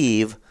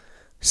believe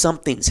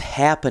something's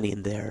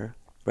happening there,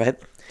 right?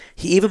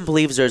 He even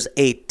believes there's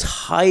a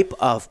type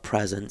of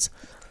presence,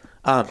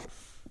 but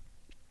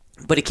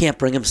he can't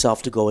bring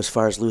himself to go as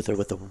far as Luther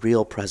with a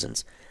real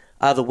presence.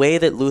 The way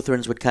that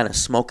Lutherans would kind of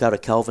smoke out a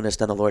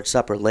Calvinist on the Lord's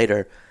Supper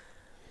later,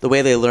 the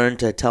way they learn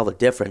to tell the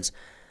difference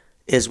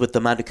is with the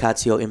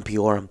Mandicatio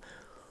Impiorum.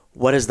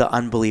 What does the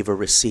unbeliever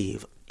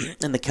receive?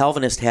 And the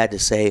Calvinist had to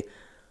say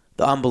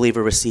the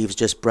unbeliever receives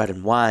just bread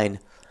and wine.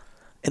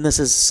 And this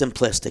is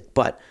simplistic,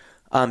 but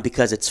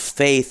because it's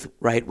faith,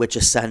 right, which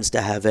ascends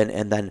to heaven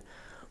and then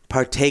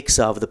partakes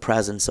of the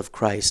presence of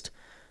Christ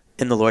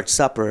in the Lord's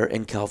Supper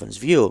in Calvin's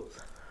view.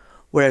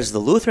 Whereas the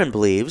Lutheran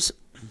believes,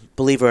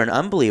 believer and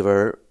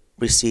unbeliever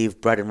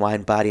receive bread and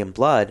wine, body and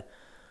blood,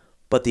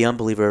 but the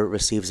unbeliever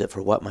receives it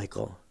for what,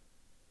 Michael?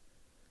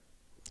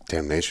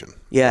 Damnation.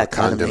 Yeah,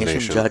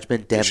 condemnation,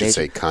 judgment, damnation. You should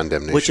say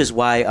condemnation. Which is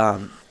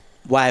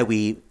why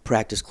we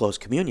practice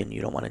closed communion.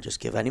 You don't want to just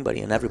give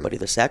anybody and everybody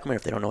the sacrament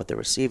if they don't know what they're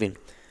receiving.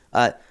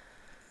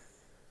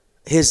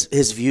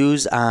 His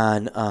views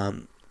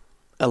on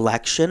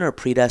election or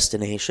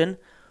predestination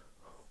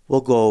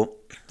will go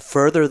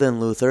further than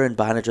Luther in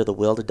Bondage of the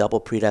Will to double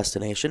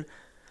predestination.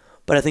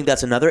 But I think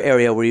that's another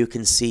area where you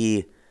can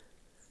see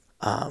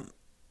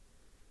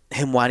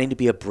him wanting to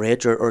be a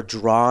bridge or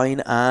drawing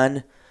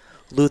on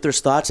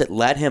Luther's thoughts. It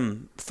led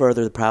him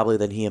further probably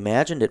than he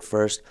imagined at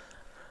first.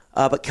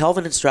 But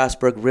Calvin in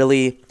Strasbourg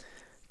really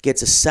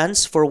gets a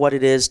sense for what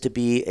it is to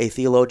be a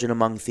theologian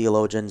among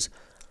theologians,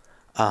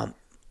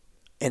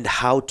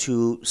 how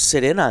to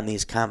sit in on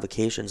these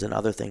convocations and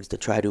other things to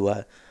try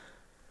to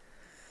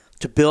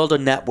build a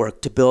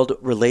network, to build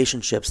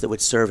relationships that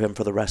would serve him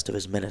for the rest of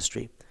his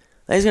ministry.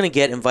 Now he's going to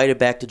get invited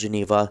back to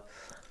Geneva.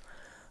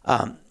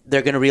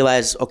 They're going to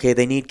realize, okay,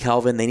 they need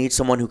Calvin. They need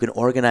someone who can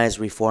organize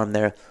reform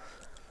there.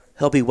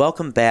 He'll be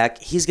welcomed back.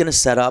 He's going to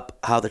set up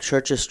how the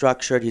church is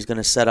structured. He's going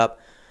to set up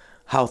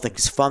how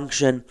things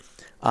function.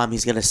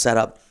 He's going to set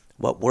up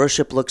what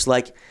worship looks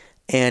like.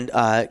 And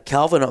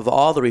Calvin, of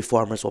all the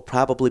reformers, will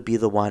probably be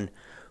the one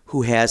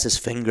who has his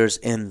fingers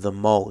in the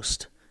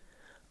most.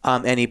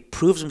 And he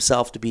proves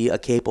himself to be a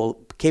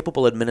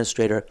capable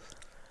administrator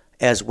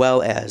as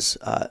well as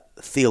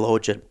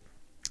theologian.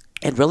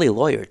 And really a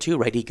lawyer, too,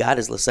 right? He got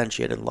his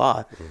licentiate in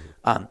law,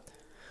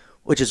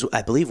 which is,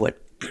 I believe, what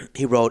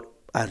he wrote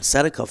on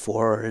Seneca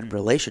for or in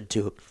relation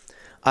to.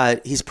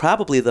 He's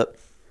probably the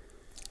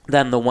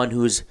one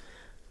who's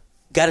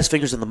got his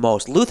fingers in the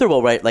most. Luther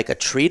will write like a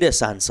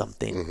treatise on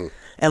something,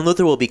 and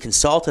Luther will be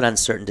consulted on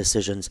certain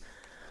decisions,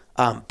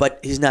 but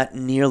he's not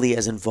nearly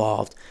as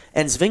involved.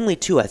 And Zwingli,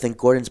 too. I think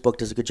Gordon's book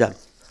does a good job.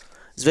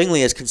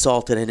 Zwingli is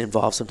consulted and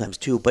involved sometimes,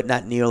 too, but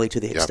not nearly to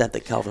the extent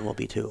that Calvin will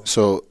be, too.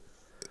 So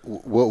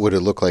what would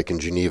it look like in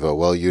Geneva?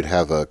 Well, you'd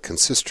have a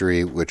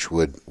consistory, which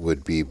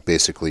would be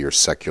basically your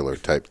secular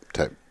type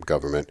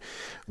government.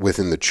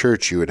 Within the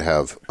church, you would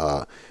have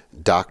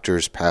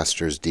doctors,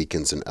 pastors,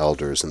 deacons, and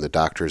elders, and the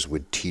doctors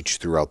would teach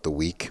throughout the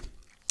week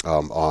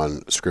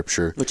on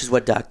Scripture. Which is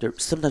what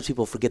sometimes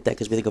people forget that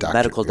because we think of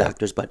medical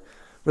doctors, but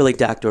really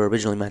doctor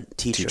originally meant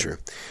teacher.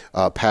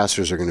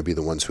 Pastors are going to be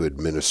the ones who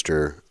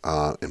administer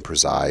and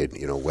preside,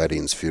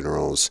 weddings,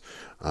 funerals,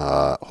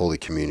 Holy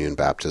Communion,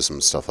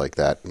 baptism, stuff like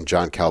that. And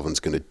John Calvin's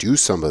going to do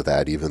some of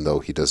that, even though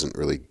he doesn't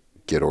really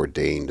get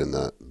ordained in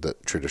the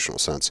traditional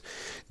sense.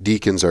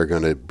 Deacons are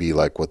going to be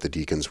like what the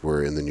deacons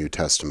were in the New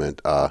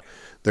Testament.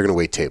 They're going to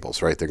wait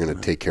tables, right? They're going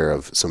to take care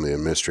of some of the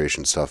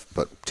administration stuff,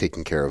 but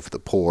taking care of the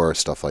poor,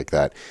 stuff like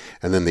that.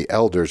 And then the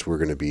elders were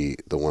going to be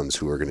the ones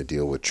who are going to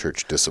deal with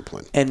church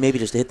discipline. And maybe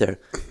just to hit there,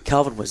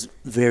 Calvin was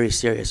very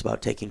serious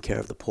about taking care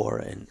of the poor,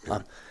 and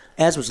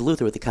as was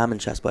Luther with the Common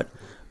Chest. But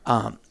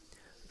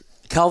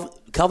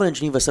Calvin and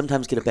Geneva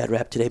sometimes get a bad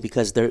rap today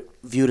because they're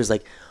viewed as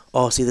like,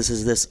 oh, see, this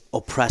is this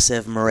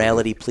oppressive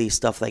morality plea,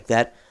 stuff like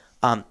that.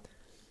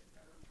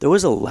 There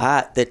was a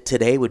lot that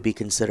today would be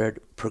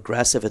considered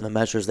progressive in the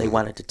measures they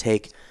wanted to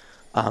take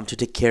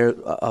care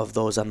of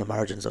those on the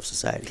margins of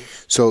society.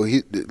 So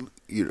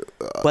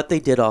but they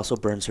did also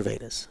burn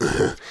Servetus.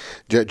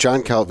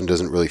 John Calvin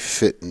doesn't really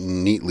fit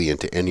neatly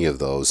into any of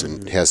those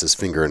and has his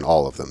finger in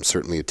all of them.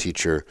 Certainly a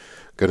teacher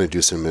going to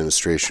do some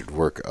administration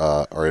work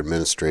or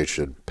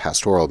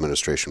pastoral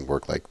administration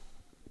work like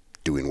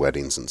doing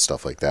weddings and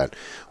stuff like that.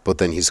 But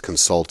then he's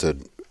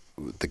consulted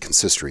the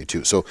consistory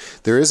too. So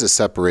there is a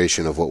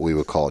separation of what we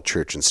would call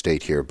church and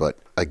state here. But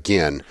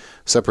again,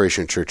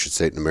 separation of church and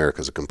state in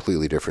America is a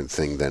completely different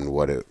thing than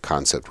what a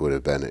concept would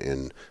have been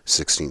in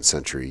 16th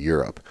century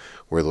Europe,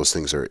 where those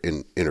things are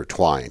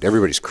intertwined.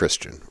 Everybody's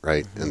Christian,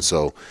 right? And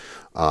so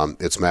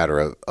it's a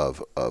matter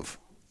of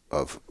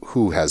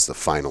who has the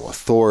final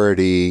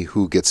authority,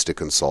 who gets to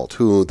consult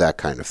who, that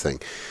kind of thing.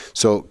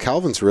 So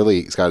Calvin's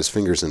really got his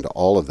fingers into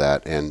all of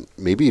that, and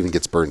maybe even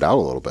gets burned out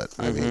a little bit.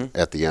 I mean,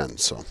 at the end.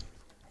 So.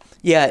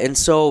 Yeah, and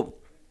so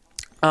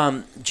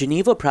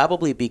Geneva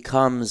probably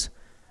becomes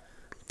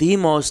the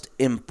most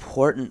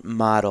important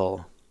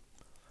model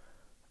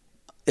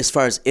as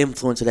far as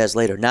influence it has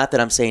later. Not that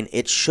I'm saying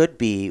it should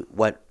be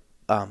what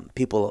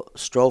people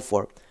strove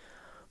for,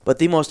 but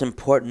the most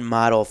important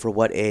model for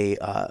what a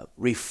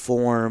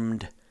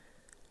reformed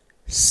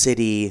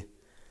city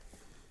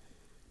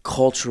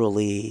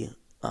culturally,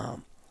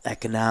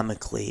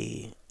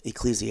 economically,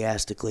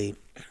 ecclesiastically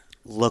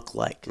look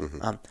like.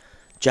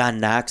 John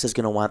Knox is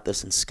going to want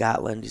this in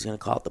Scotland. He's going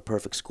to call it the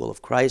perfect school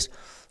of Christ.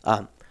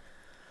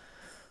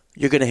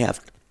 You're going to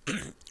have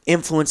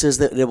influences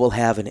that it will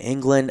have in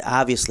England.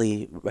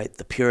 Obviously, right,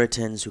 the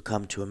Puritans who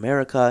come to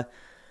America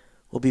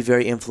will be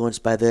very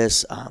influenced by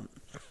this.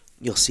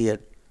 You'll see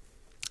it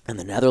in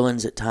the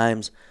Netherlands at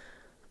times.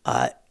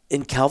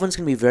 And Calvin's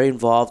going to be very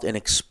involved in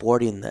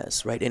exporting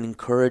this, right, and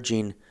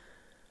encouraging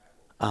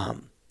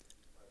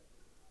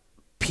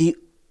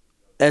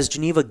as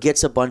Geneva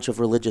gets a bunch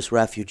of religious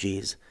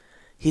refugees,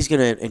 he's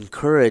going to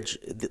encourage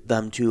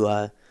them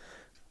to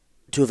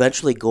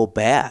eventually go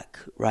back,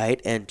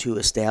 right, and to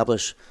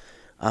establish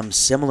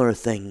similar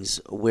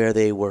things where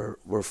they were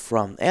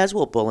from, as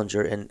will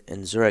Bullinger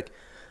in Zurich.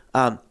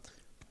 But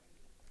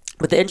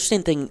the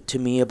interesting thing to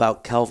me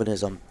about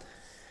Calvinism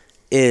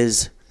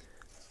is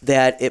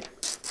that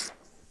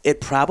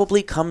it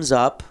probably comes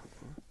up.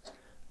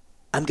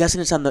 I'm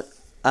guessing it's on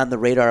the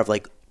radar of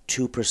like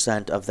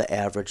 2% of the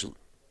average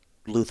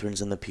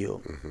Lutherans in the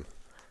pew.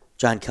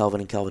 John Calvin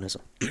and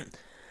Calvinism.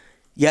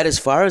 Yet as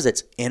far as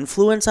its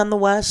influence on the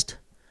West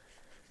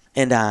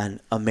and on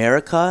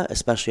America,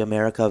 especially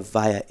America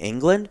via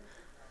England,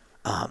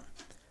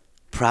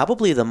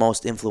 probably the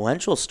most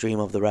influential stream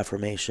of the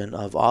Reformation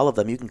of all of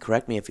them. You can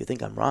correct me if you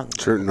think I'm wrong.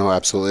 Sure, no,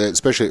 absolutely,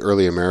 especially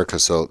early America.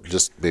 So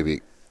just maybe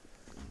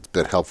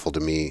been helpful to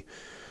me.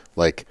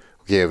 Like,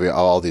 you have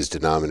all these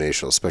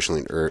denominational,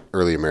 especially in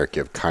early America,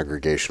 you have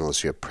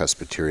Congregationalists, you have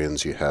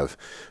Presbyterians, you have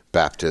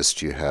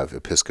Baptists, you have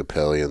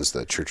Episcopalians,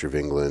 the Church of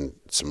England,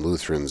 some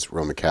Lutherans,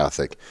 Roman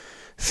Catholic.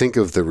 Think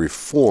of the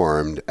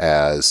Reformed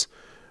as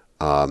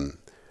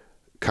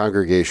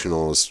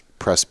Congregationalists,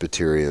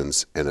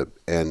 Presbyterians,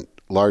 and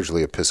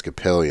largely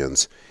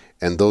Episcopalians.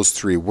 And those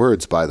three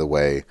words, by the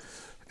way,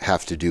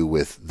 have to do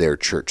with their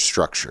church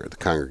structure. The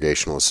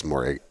Congregationalists are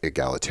more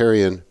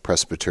egalitarian.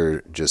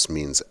 Presbyter just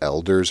means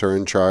elders are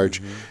in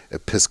charge. Mm-hmm.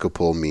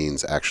 Episcopal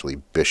means actually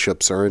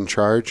bishops are in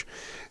charge.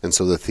 And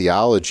so the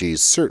theology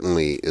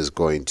certainly is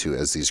going to,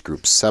 as these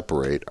groups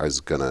separate,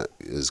 is gonna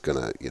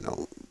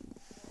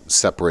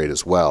separate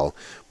as well.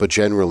 But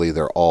generally,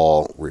 they're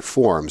all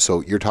Reformed.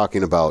 So you're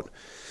talking about,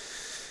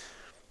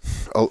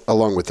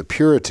 along with the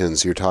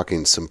Puritans, you're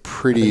talking some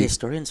pretty... Are the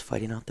historians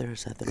fighting out there?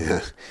 Is that the...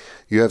 Yeah.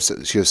 You have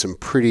some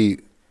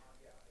pretty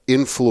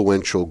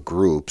influential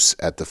groups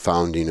at the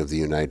founding of the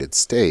United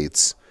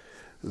States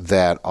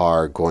that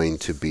are going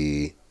to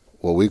be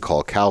what we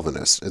call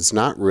Calvinists. It's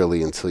not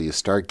really until you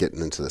start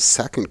getting into the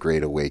Second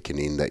Great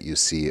Awakening that you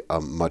see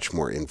a much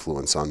more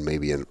influence on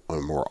maybe a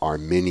more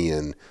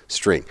Arminian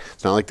string.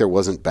 It's not like there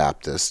wasn't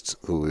Baptists,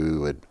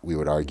 who we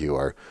would argue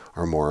are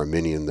more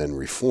Arminian than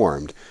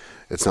Reformed.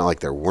 It's not like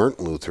there weren't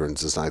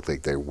Lutherans. It's not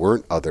like there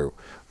weren't other.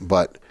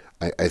 But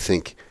I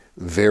think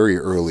very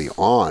early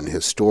on,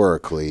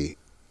 historically,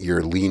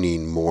 you're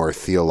leaning more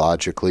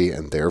theologically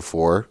and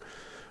therefore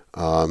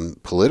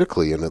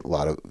politically in a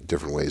lot of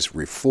different ways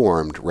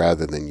Reformed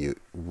rather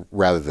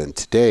than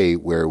today,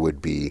 where it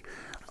would be,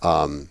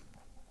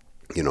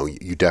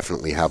 you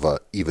definitely have a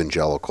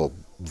evangelical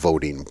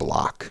voting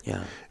bloc.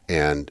 Yeah.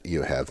 And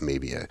you have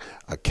maybe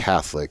a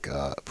Catholic,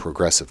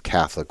 progressive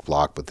Catholic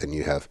bloc, but then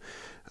you have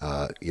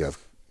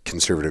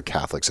conservative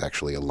Catholics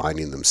actually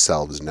aligning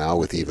themselves now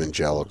with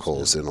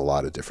evangelicals in a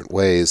lot of different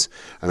ways.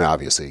 I mean,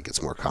 obviously it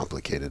gets more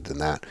complicated than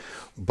that,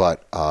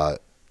 but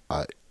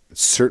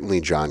certainly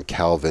John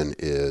Calvin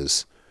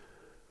is,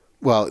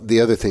 well,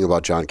 the other thing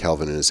about John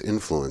Calvin and his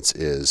influence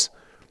is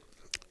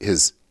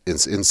his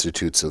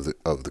Institutes of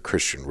the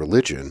Christian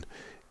Religion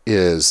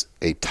is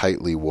a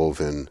tightly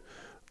woven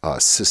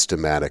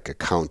systematic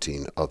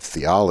accounting of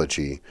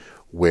theology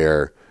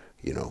where,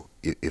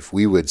 if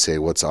we would say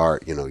what's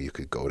our, you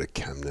could go to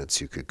Chemnitz,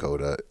 you could go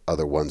to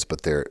other ones,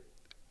 but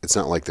it's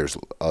not like there's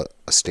a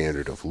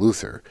standard of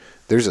Luther.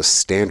 There's a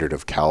standard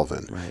of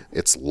Calvin. Right.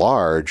 It's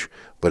large,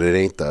 but it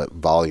ain't the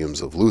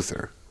volumes of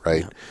Luther,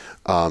 right?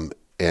 Yeah.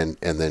 And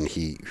then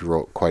he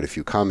wrote quite a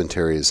few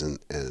commentaries and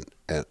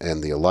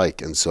the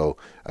alike, and so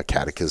a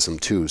catechism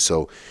too.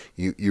 So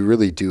you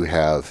really do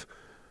have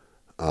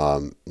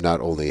not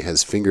only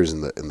his fingers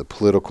in the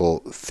political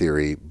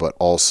theory, but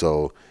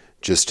also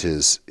just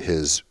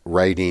his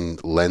writing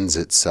lends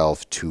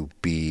itself to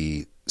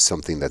be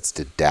something that's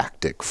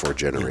didactic for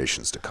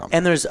generations to come.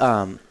 And there's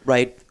a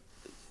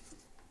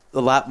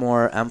lot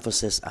more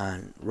emphasis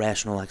on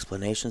rational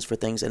explanations for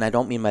things, and I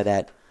don't mean by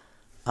that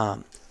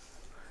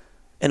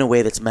in a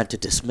way that's meant to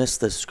dismiss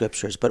the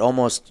scriptures, but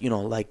almost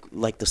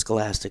like the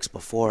scholastics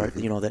before,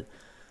 mm-hmm.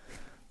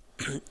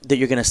 That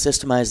you're going to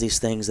systemize these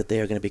things, that they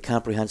are going to be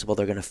comprehensible,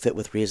 they're going to fit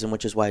with reason,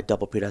 which is why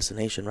double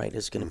predestination, right,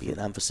 is going to be an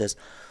emphasis.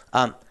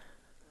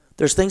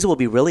 There's things that will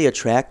be really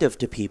attractive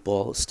to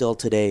people still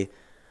today,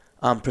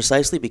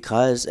 precisely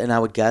because, and I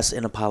would guess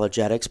in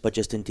apologetics, but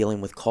just in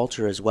dealing with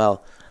culture as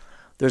well,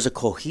 there's a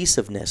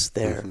cohesiveness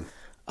there.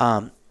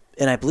 Mm-hmm.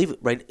 And I believe,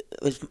 right,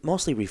 it's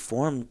mostly the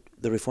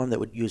reform that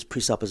would use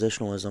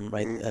presuppositionalism,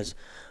 right,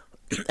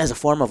 as a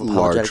form of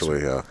apologetics.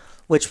 Largely, yeah.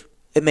 Which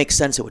it makes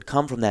sense it would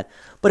come from that.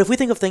 But if we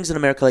think of things in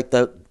America like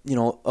the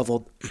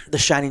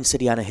shining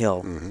city on a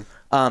hill,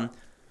 mm-hmm.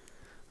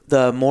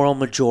 The moral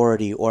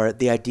majority, or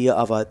the idea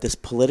of this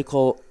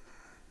politically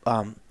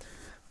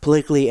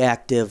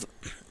active,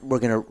 we're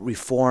going to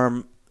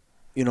reform,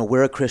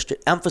 we're a Christian,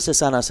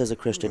 emphasis on us as a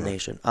Christian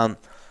nation,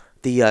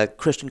 the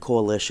Christian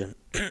coalition,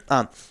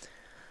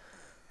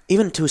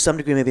 even to some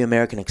degree maybe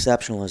American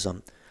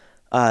exceptionalism.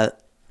 A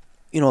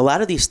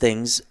lot of these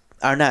things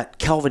are not,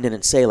 Calvin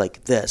didn't say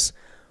like this,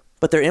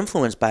 but they're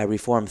influenced by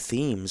Reformed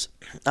themes.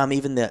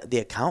 Even the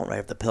account, right,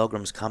 of the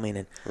Pilgrims coming,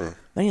 and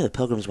many of the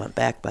Pilgrims went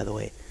back, by the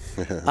way.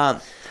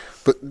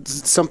 But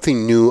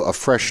something new, a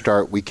fresh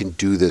start, we can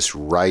do this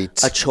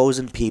right. A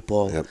chosen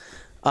people.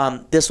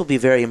 Yep. This will be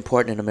very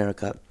important in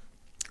America.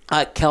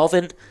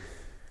 Calvin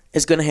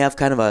is going to have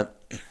kind of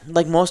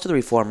like most of the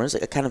reformers,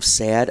 a kind of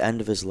sad end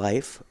of his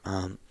life.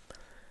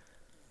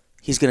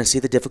 He's going to see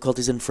the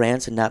difficulties in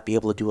France and not be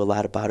able to do a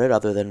lot about it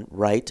other than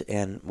write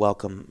and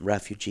welcome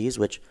refugees,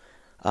 which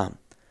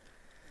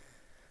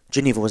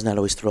Geneva was not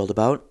always thrilled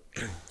about.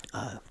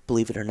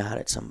 Believe it or not,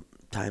 at some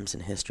times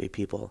in history,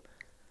 people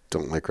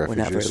don't like refugees.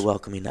 We're not very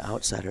welcoming to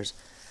outsiders.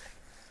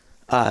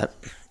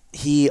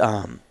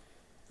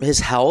 His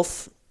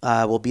health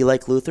will be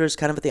like Luther's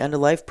kind of at the end of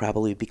life,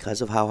 probably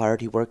because of how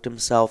hard he worked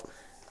himself.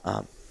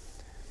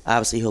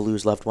 Obviously, he'll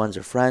lose loved ones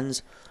or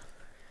friends.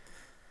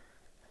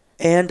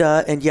 And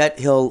yet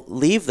he'll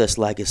leave this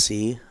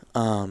legacy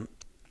of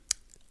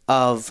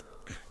of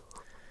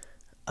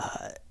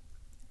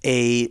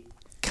a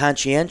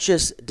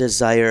conscientious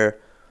desire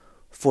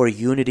for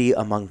unity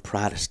among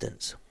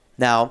Protestants.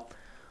 Now,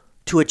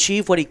 to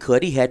achieve what he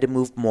could, he had to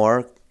move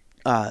more.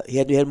 He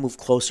had to move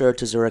closer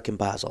to Zurich and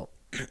Basel,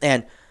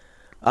 and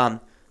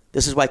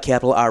this is why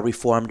capital R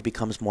Reformed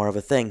becomes more of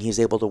a thing. He's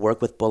able to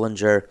work with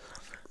Bullinger.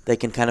 They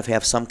can kind of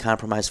have some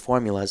compromise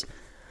formulas.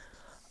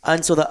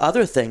 And so the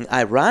other thing,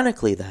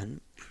 ironically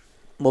then,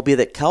 will be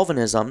that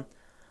Calvinism,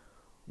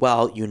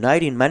 while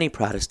uniting many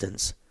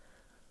Protestants,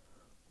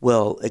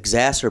 will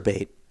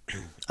exacerbate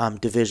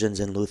divisions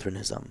in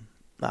Lutheranism,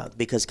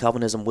 because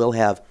Calvinism will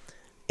have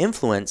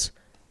influence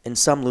in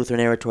some Lutheran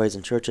territories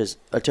and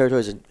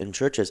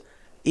churches,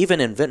 even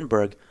in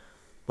Wittenberg,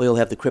 where you'll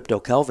have the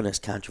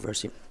crypto-Calvinist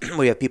controversy,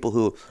 where you have people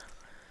who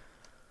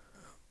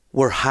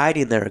were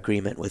hiding their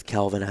agreement with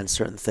Calvin on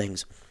certain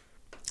things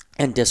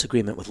and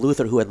disagreement with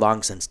Luther, who had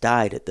long since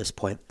died at this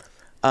point.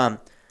 The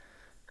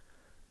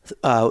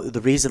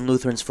reason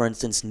Lutherans, for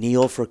instance,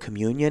 kneel for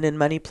communion in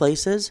many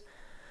places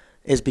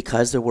is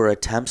because there were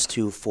attempts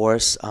to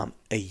force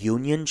a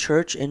union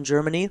church in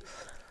Germany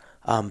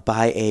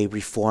by a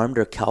Reformed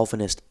or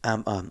Calvinist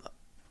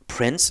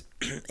prince,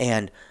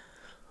 and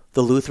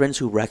the Lutherans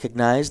who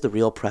recognized the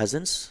real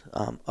presence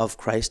of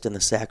Christ in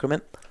the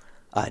sacrament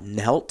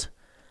knelt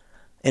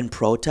in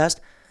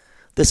protest.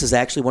 This is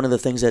actually one of the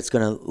things that's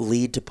going to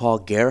lead to Paul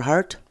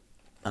Gerhardt,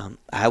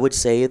 I would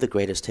say the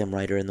greatest hymn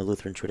writer in the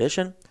Lutheran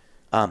tradition,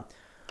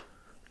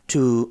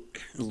 to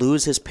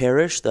lose his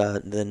parish,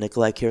 the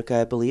Nikolai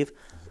Kirche, I believe,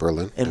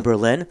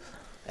 Berlin,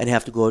 and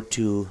have to go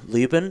to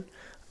Leuben.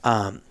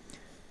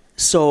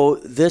 So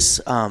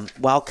this,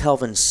 while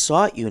Calvin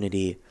sought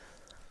unity,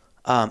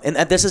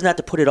 and this is not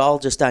to put it all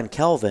just on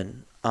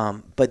Calvin,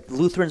 but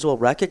Lutherans will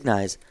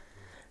recognize,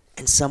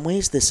 in some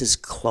ways, this is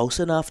close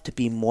enough to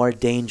be more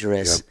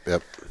dangerous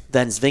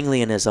than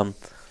Zwinglianism,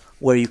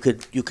 where you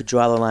could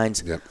draw the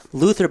lines. Yep.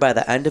 Luther, by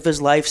the end of his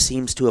life,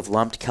 seems to have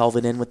lumped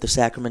Calvin in with the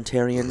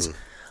Sacramentarians.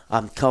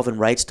 Mm-hmm. Calvin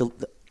writes to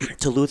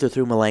Luther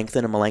through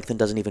Melanchthon, and Melanchthon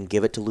doesn't even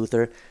give it to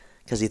Luther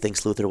because he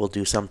thinks Luther will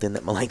do something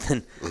that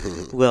Melanchthon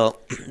will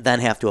then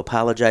have to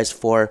apologize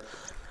for.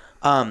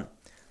 But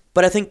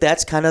I think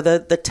that's kind of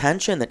the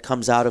tension that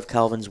comes out of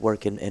Calvin's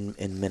work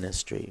in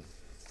ministry.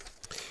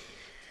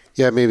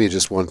 Yeah, maybe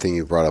just one thing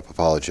you brought up,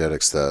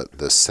 apologetics,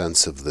 the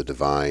sense of the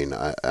divine.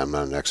 I'm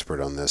not an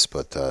expert on this,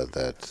 but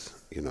that,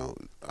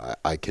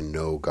 I can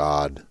know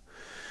God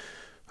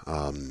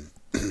a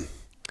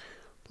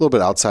little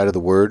bit outside of the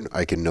Word.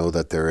 I can know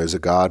that there is a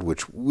God,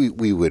 which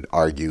we would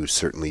argue,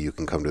 certainly you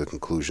can come to the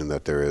conclusion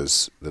that there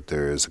is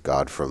a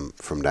God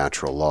from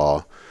natural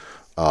law.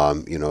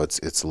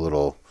 It's a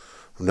little,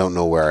 I don't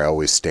know where I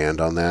always stand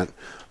on that,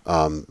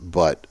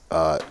 but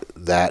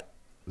that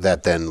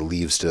then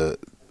leaves to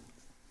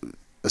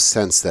a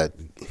sense that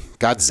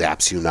God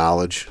zaps you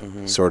knowledge,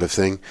 sort of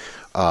thing,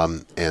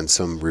 and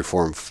some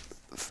Reformed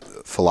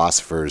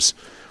philosophers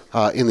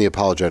in the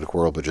apologetic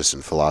world, but just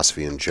in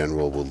philosophy in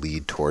general, will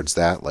lead towards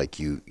that. Like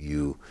you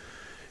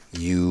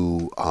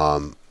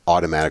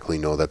automatically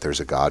know that there's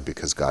a God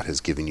because God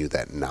has given you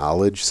that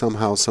knowledge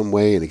somehow, some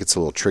way, and it gets a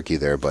little tricky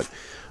there, but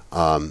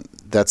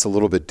that's a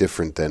little bit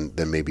different than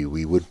maybe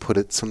we would put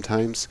it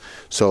sometimes.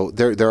 So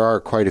there are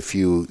quite a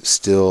few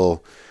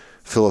still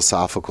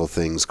philosophical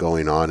things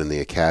going on in the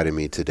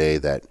academy today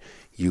that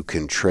you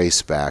can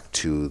trace back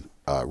to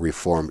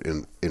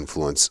Reformed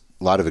influence.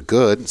 A lot of it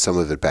good, some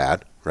of it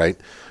bad, right?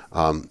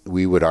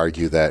 We would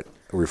argue that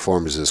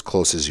Reform is as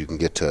close as you can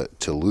get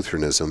to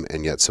Lutheranism,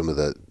 and yet some of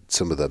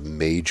the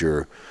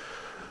major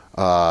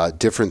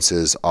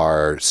differences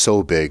are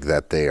so big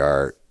that they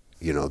are,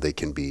 they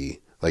can be,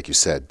 like you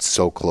said,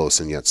 so close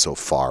and yet so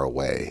far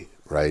away,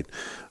 right?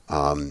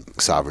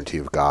 Sovereignty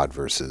of God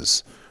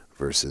versus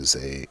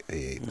a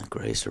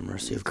grace or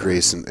mercy of God.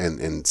 Grace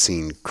and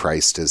seeing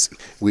Christ as,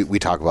 we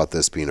talk about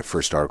this being a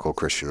first article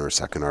Christian or a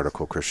second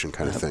article Christian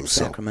kind of thing.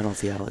 Sacramental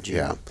theology.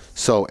 Yeah.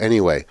 So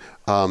anyway,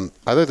 I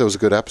thought that was a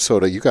good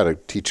episode. You got to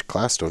teach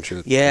class, don't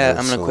you? Yeah,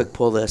 I'm going to quick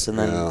pull this and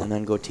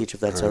then go teach if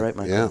that's all right,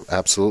 Michael. Yeah,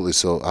 absolutely.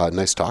 So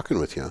nice talking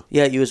with you.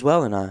 Yeah, you as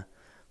well. And,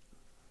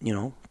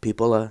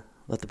 people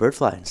let the bird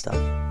fly and stuff.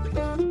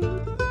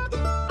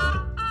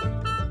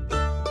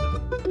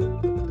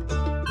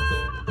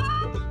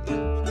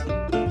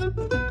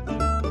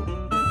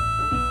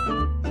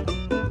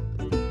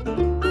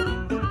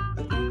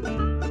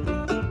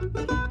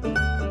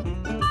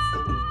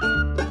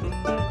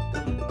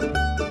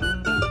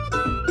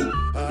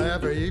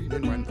 Every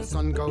evening when the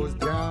sun goes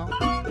down,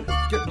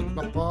 get with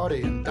my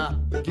party and I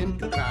begin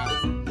to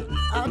clown.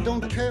 I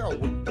don't care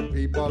what the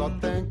people are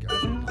thinking.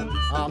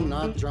 I'm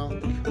not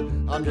drunk,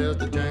 I'm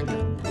just a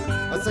drinker.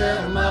 I set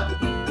 'em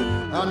up,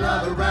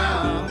 another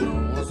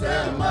round. I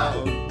set 'em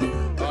up,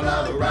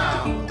 another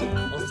round.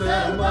 I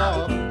set 'em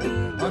up,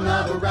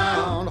 another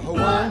round.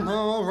 One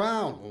more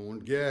round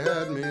won't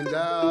get me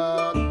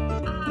down.